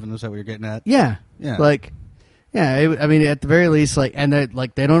 9/11, was that what you're getting at? Yeah. Yeah. I mean, at the very least, like, and they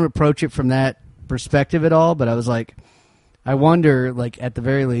don't approach it from that perspective at all. But I was like, I wonder, like, at the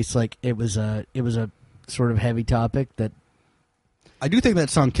very least, like, it was a sort of heavy topic that. I do think that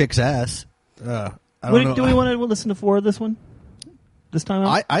song kicks ass. I don't know. Do we want to listen to 4 of this one? This time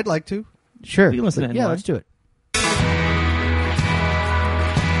out? I'd like to. Sure. We can listen to yeah, NY. let's do it.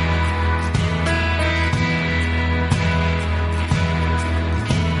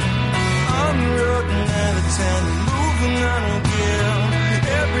 Moving on again.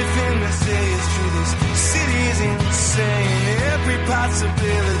 Everything they say is true. This city is insane. Every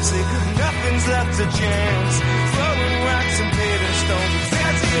possibility, nothing's left to chance. Throwing rocks and paving stones.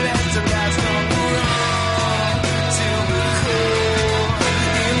 Fancy that to last on the run till the cold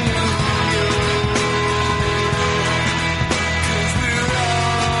in New York. 'Cause we're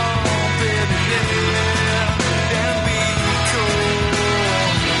all baby there.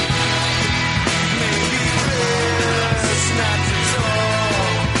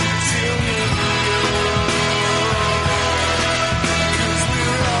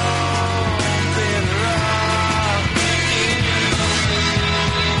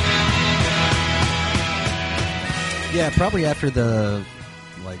 Yeah, probably after the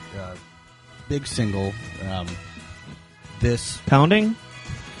big single. This Pounding?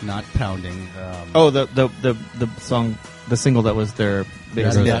 not pounding. Oh, the song, the single that was their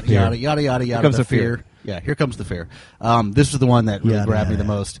biggest yada hit. yada yada yada yada. Comes the the Fear. fear. Yeah, here comes the fear. This is the one that really Yada, grabbed me yada. the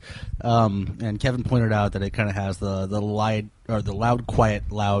most. And Kevin pointed out that it kind of has the loud, quiet,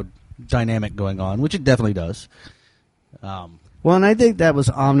 loud dynamic going on, which it definitely does. Well, and I think that was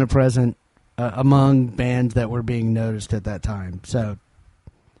omnipresent among bands that were being noticed at that time. So,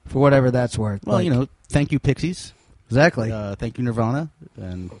 for whatever that's worth. Well, thank you, Pixies. Exactly. Thank you, Nirvana.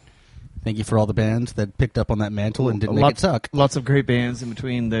 And thank you for all the bands that picked up on that mantle and didn't make it suck. Lots of great bands in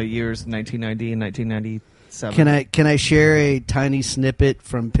between the years 1990 and 1997. Can I share a tiny snippet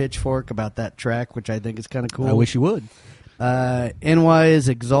from Pitchfork about that track, which I think is kind of cool? I wish you would. NY is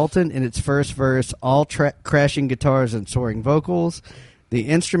exultant in its first verse, all crashing guitars and soaring vocals. The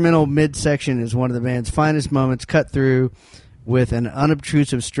instrumental midsection is one of the band's finest moments, cut through with an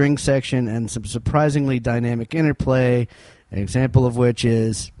unobtrusive string section and some surprisingly dynamic interplay, an example of which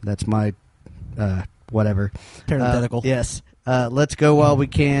is, that's my whatever. Parenthetical. Yes. Let's go while we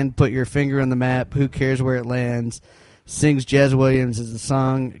can, put your finger on the map, who cares where it lands, sings Jez Williams as the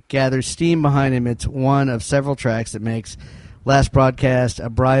song gathers steam behind him. It's one of several tracks that makes Last Broadcast a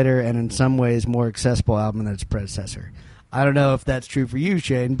brighter and in some ways more accessible album than its predecessor. I don't know if that's true for you,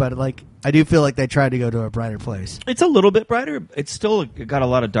 Shane, but I do feel like they tried to go to a brighter place. It's a little bit brighter. It's still got a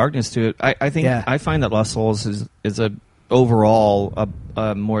lot of darkness to it. I think Yeah. I find that Lost Souls is a overall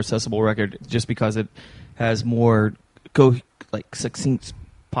a more accessible record just because it has more succinct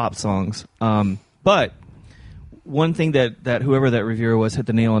pop songs. But one thing that whoever that reviewer was hit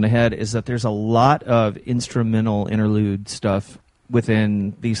the nail on the head is that there's a lot of instrumental interlude stuff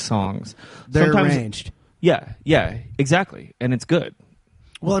within these songs. They're Sometimes- arranged. Yeah, exactly, and it's good.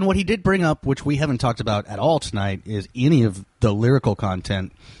 Well, and what he did bring up, which we haven't talked about at all tonight, is any of the lyrical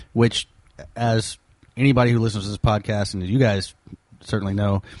content, which, as anybody who listens to this podcast, and as you guys certainly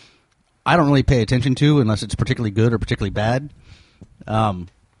know, I don't really pay attention to unless it's particularly good or particularly bad. But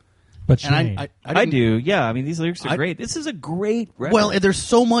And Shane, I didn't- do, yeah. I mean, these lyrics are I- great. This is a great record. Well, there's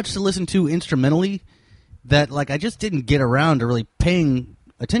so much to listen to instrumentally that I just didn't get around to really paying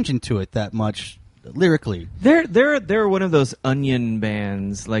attention to it that much lyrically. They're one of those onion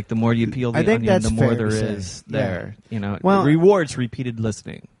bands. Like the more you peel the I think onion, that's the more fair there to say. is there. Yeah. It rewards repeated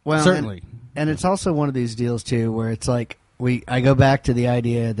listening. Well, Certainly. and it's also one of these deals too, where it's I go back to the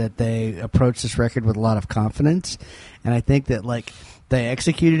idea that they approach this record with a lot of confidence, and I think that they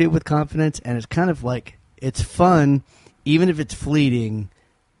executed it with confidence, and it's kind of it's fun, even if it's fleeting.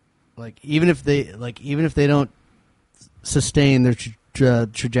 Even if they don't sustain their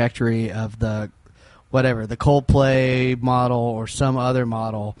trajectory of the Coldplay model or some other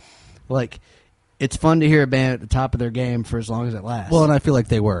model, it's fun to hear a band at the top of their game for as long as it lasts. Well, and I feel like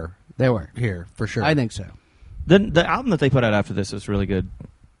they were here for sure. I think so. The album that they put out after this was really good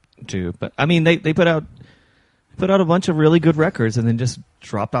too. But I mean, they put out a bunch of really good records and then just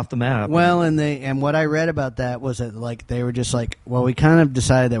dropped off the map. Well, and what I read about that was that they were just we kind of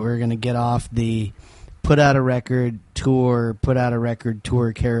decided that we were going to get off the put out a record tour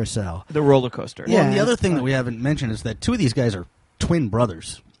carousel. The roller coaster. Well, and the Yeah, other it's thing fun. that we haven't mentioned is that two of these guys are twin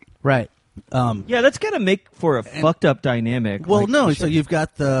brothers. Right. Yeah, that's gonna make for a fucked up dynamic. Well, no. So you've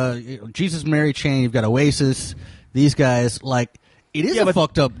got the Jesus and Mary chain. You've got Oasis. These guys, it is a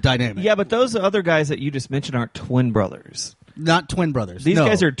fucked up dynamic. Yeah, but those other guys that you just mentioned aren't twin brothers. Not twin brothers. These No.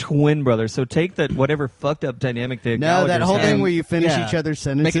 guys are twin brothers. So take that whatever fucked up dynamic they No, that whole thing and- where you finish yeah, each other's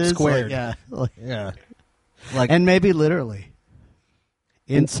make sentences. it squared. Yeah. Yeah. And maybe literally.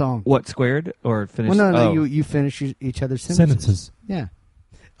 In song. What, squared or finished? Well, no, Oh. you finish each other's sentences. sentences. Yeah.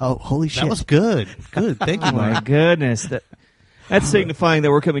 Oh, holy shit. That was good. Good. Thank you, Oh my Mike. goodness. That's signifying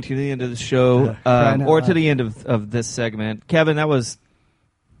that we're coming to the end of the show, Crying out or to loud. the end of this segment. Kevin, that was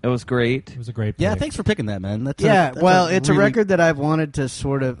great. It was a great Yeah, pick. thanks for picking that, man. That's Yeah, it's a really- record that I've wanted to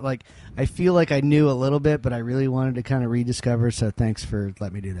sort of I feel like I knew a little bit, but I really wanted to kind of rediscover. So thanks for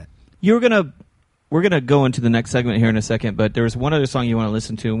letting me do that. We're gonna go into the next segment here in a second, but there's one other song you want to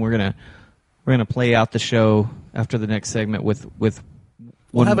listen to, and we're gonna play out the show after the next segment with.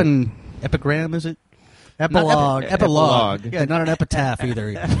 We'll one have an epigram, is it? Epilogue. Not epilogue. Epilogue. Yeah, not an epitaph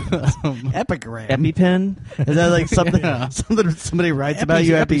either. Epigram. EpiPen. Is that something somebody writes about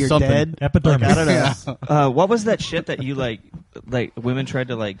you after you're something. dead? Epidermis. I don't know. What was that shit that you like women tried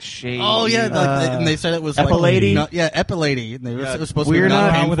to shave? Oh yeah, and they said it was Epilady? Epilady. And it was supposed We're to be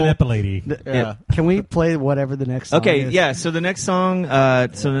not- Out with an painful. epilady. Yeah. Can we play whatever the next song Okay, is? yeah. So the next song,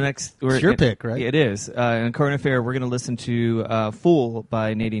 It's your pick, right? It is. In Current Affair, we're going to listen to "Fool"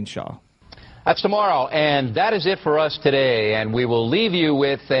 by Nadine Shaw. That's tomorrow, and that is it for us today. And we will leave you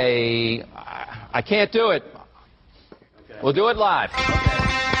with a... I can't do it. Okay. We'll do it live. Okay.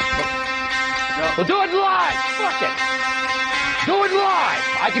 We'll do it live. Fuck it. Do it live.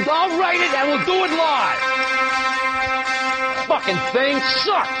 I'll write it, and we'll do it live. Fucking thing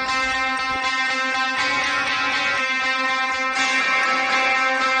sucks.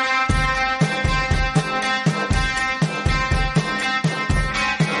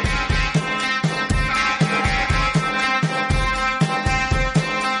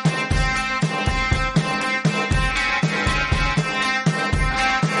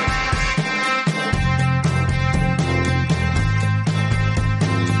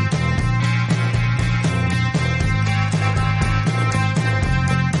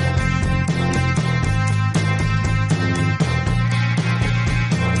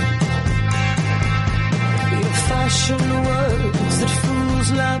 Words that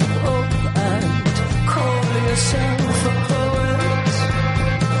fools lap up and call yourself a poet.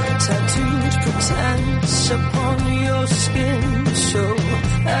 Tattooed pretense upon your skin, so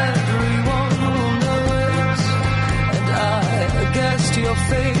everyone will know it. And I guessed your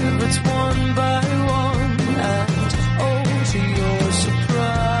favorites one by one, and oh, to your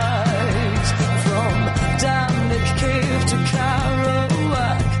surprise, from damn Nick Cave to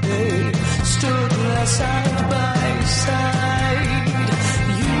Kerouac, they stood there side by side.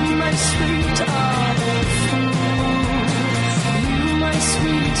 You, my sweet, are a fool. You, my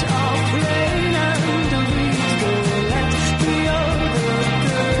sweet, are plain and weak. Go let the other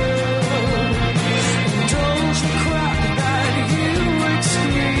girl indulge the crap that you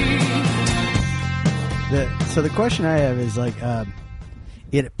excrete. So the question I have is like,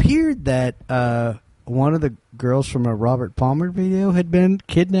 it appeared that one of the girls from a Robert Palmer video had been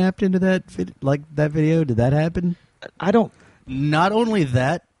kidnapped into that that video. Did that happen? I don't. Not only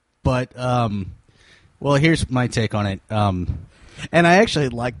that, but well, here's my take on it. And I actually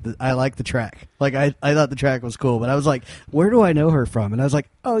liked the track. Like I thought the track was cool, but I was like, where do I know her from? And I was like,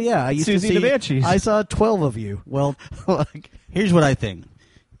 oh yeah, I used Susie to see the Banshees. I saw 12 of you. Well, like, here's what I think: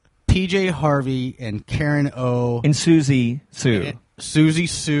 PJ Harvey and Karen O and Susie Sue. Susie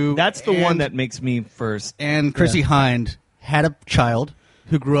Sue. That's the one that makes me first. And Chrissy Hind had a child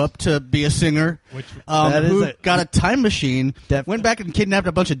who grew up to be a singer, who got a time machine, went back and kidnapped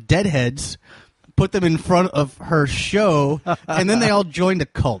a bunch of deadheads, put them in front of her show, and then they all joined a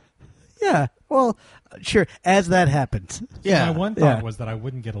cult. Yeah, well, sure, as that happens. Yeah. My one thought was that I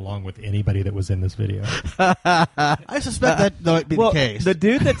wouldn't get along with anybody that was in this video. I suspect that might be the case. The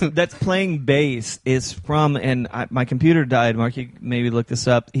dude that's playing bass is from, and my computer died, Mark, you maybe look this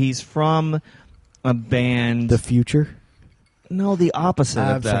up. He's from a band. The Future? No, the opposite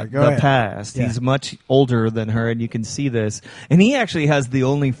of that. Sorry, go the ahead. past. Yeah. He's much older than her, and you can see this. And he actually has the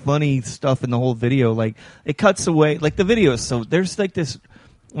only funny stuff in the whole video. Like, it cuts away. Like, the video is so... There's like this...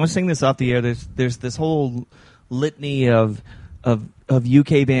 I want to sing this off the air. There's this whole litany of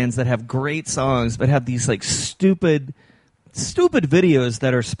UK bands that have great songs, but have these, like, stupid videos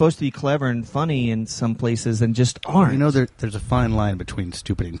that are supposed to be clever and funny in some places and just aren't. You know, there's a fine line between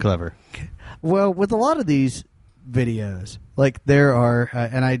stupid and clever. Well, with a lot of these videos, like there are,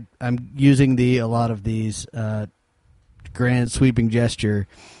 and I'm using a lot of these grand sweeping gesture,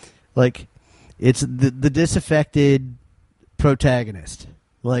 like it's the disaffected protagonist,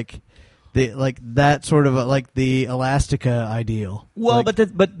 like that sort of like the Elastica ideal. Well, like,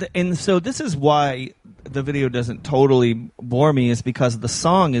 and so this is why the video doesn't totally bore me, is because the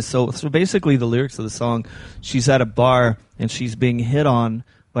song is so basically the lyrics of the song, she's at a bar and she's being hit on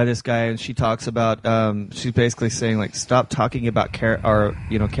by this guy, and she talks about she's basically saying like, stop talking about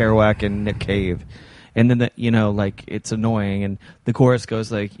Kerouac and Nick Cave, and then like it's annoying, and the chorus goes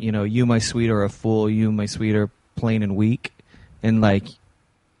like, you my sweet are a fool, you my sweet are plain and weak, and like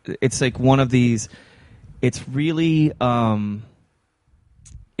it's like one of these, it's really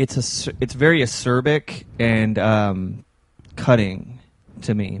it's very acerbic and cutting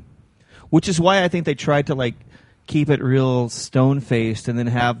to me, which is why I think they tried to like keep it real stone-faced and then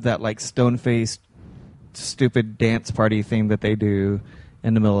have that like stone-faced stupid dance party thing that they do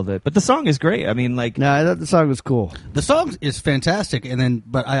in the middle of it. But the song is great. I mean, like... No, I thought the song was cool. The song is fantastic,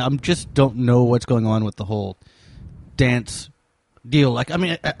 but I just don't know what's going on with the whole dance deal. Like, I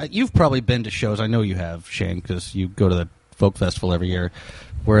mean, you've probably been to shows. I know you have, Shane, because you go to the folk festival every year,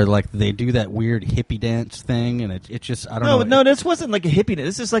 where like they do that weird hippie dance thing, and it just, I don't know. No, this wasn't like a hippie dance.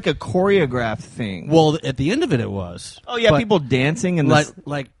 This is like a choreographed thing. Well, at the end of it was. Oh yeah, people dancing and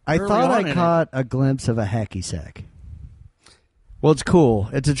like I thought I caught a glimpse of a hacky sack. Well, it's cool.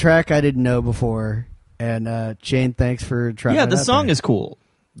 It's a track I didn't know before, and Shane, thanks for trying. Yeah, the song is cool.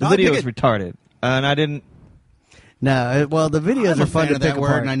 The I video dig is it. retarded, and I didn't. No, well, the videos I'm are a fun fan to of pick that word,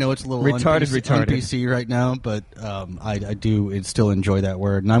 apart. and I know it's a little Retarded. un-PC right now, but I do still enjoy that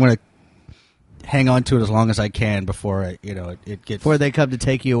word, and I'm going to hang on to it as long as I can before it gets Before they come to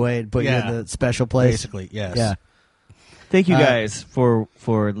take you away and put you in the special place. Basically, yes. Yeah. Thank you guys for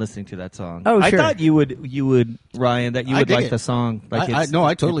listening to that song. Oh, I sure. thought you would Ryan, that you I would dig like it. the song. Like I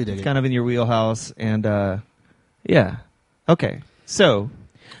totally dig it's it. kind of in your wheelhouse, and yeah. Okay, so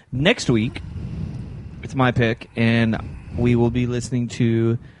next week it's my pick, and we will be listening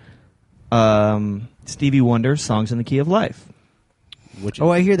to Stevie Wonder's "Songs in the Key of Life." Oh,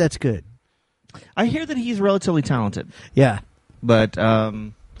 I hear that's good. I hear that he's relatively talented, Yeah. but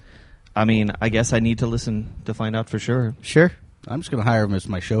I mean, I guess I need to listen to find out for sure. Sure. I'm just going to hire him as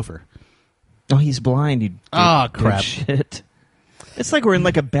my chauffeur. Oh, he's blind. You Crap. shit. It's like we're in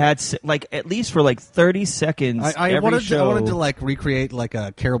like a bad, like at least for like 30 seconds. I every wanted show. to like recreate like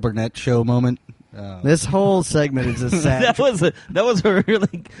a Carol Burnett show moment. This whole segment is a sad. that was a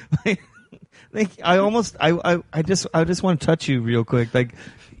really. I just want to touch you real quick. Like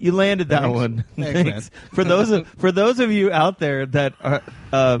you landed that Thanks. one. Thanks, man. For those of you out there that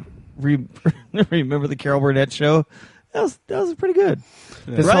remember the Carol Burnett show, that was pretty good.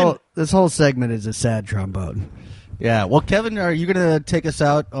 This whole segment is a sad trombone. Yeah. Well, Kevin, are you going to take us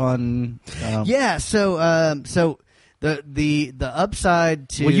out on? Yeah. So the upside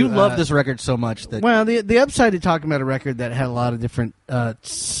to Well, you love this record so much that. Well, the upside to talking about a record that had a lot of different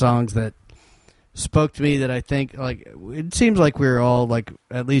songs that spoke to me, that I think, like, it seems like we were all like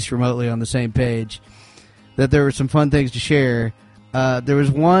at least remotely on the same page, that there were some fun things to share. There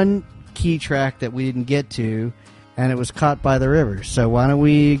was one key track that we didn't get to, and it was "Caught by the River." So why don't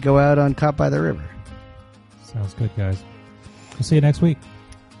we go out on "Caught by the River"? Sounds good, guys. We'll see you next week.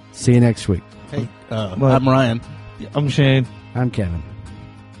 See you next week. Hey, I'm Ryan. I'm Shane. I'm Kevin.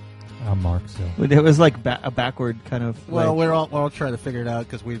 I'm Mark. So It was like a backward kind of. Well, like, we're all trying to figure it out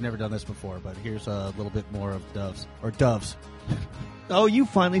because we've never done this before. But here's a little bit more of doves. oh, you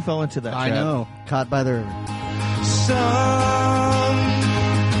finally fell into that. I trap. know. Caught by the River. Son,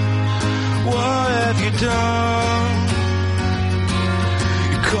 what have you done?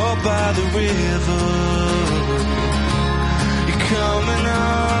 You're caught by the river. You're coming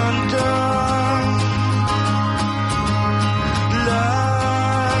up.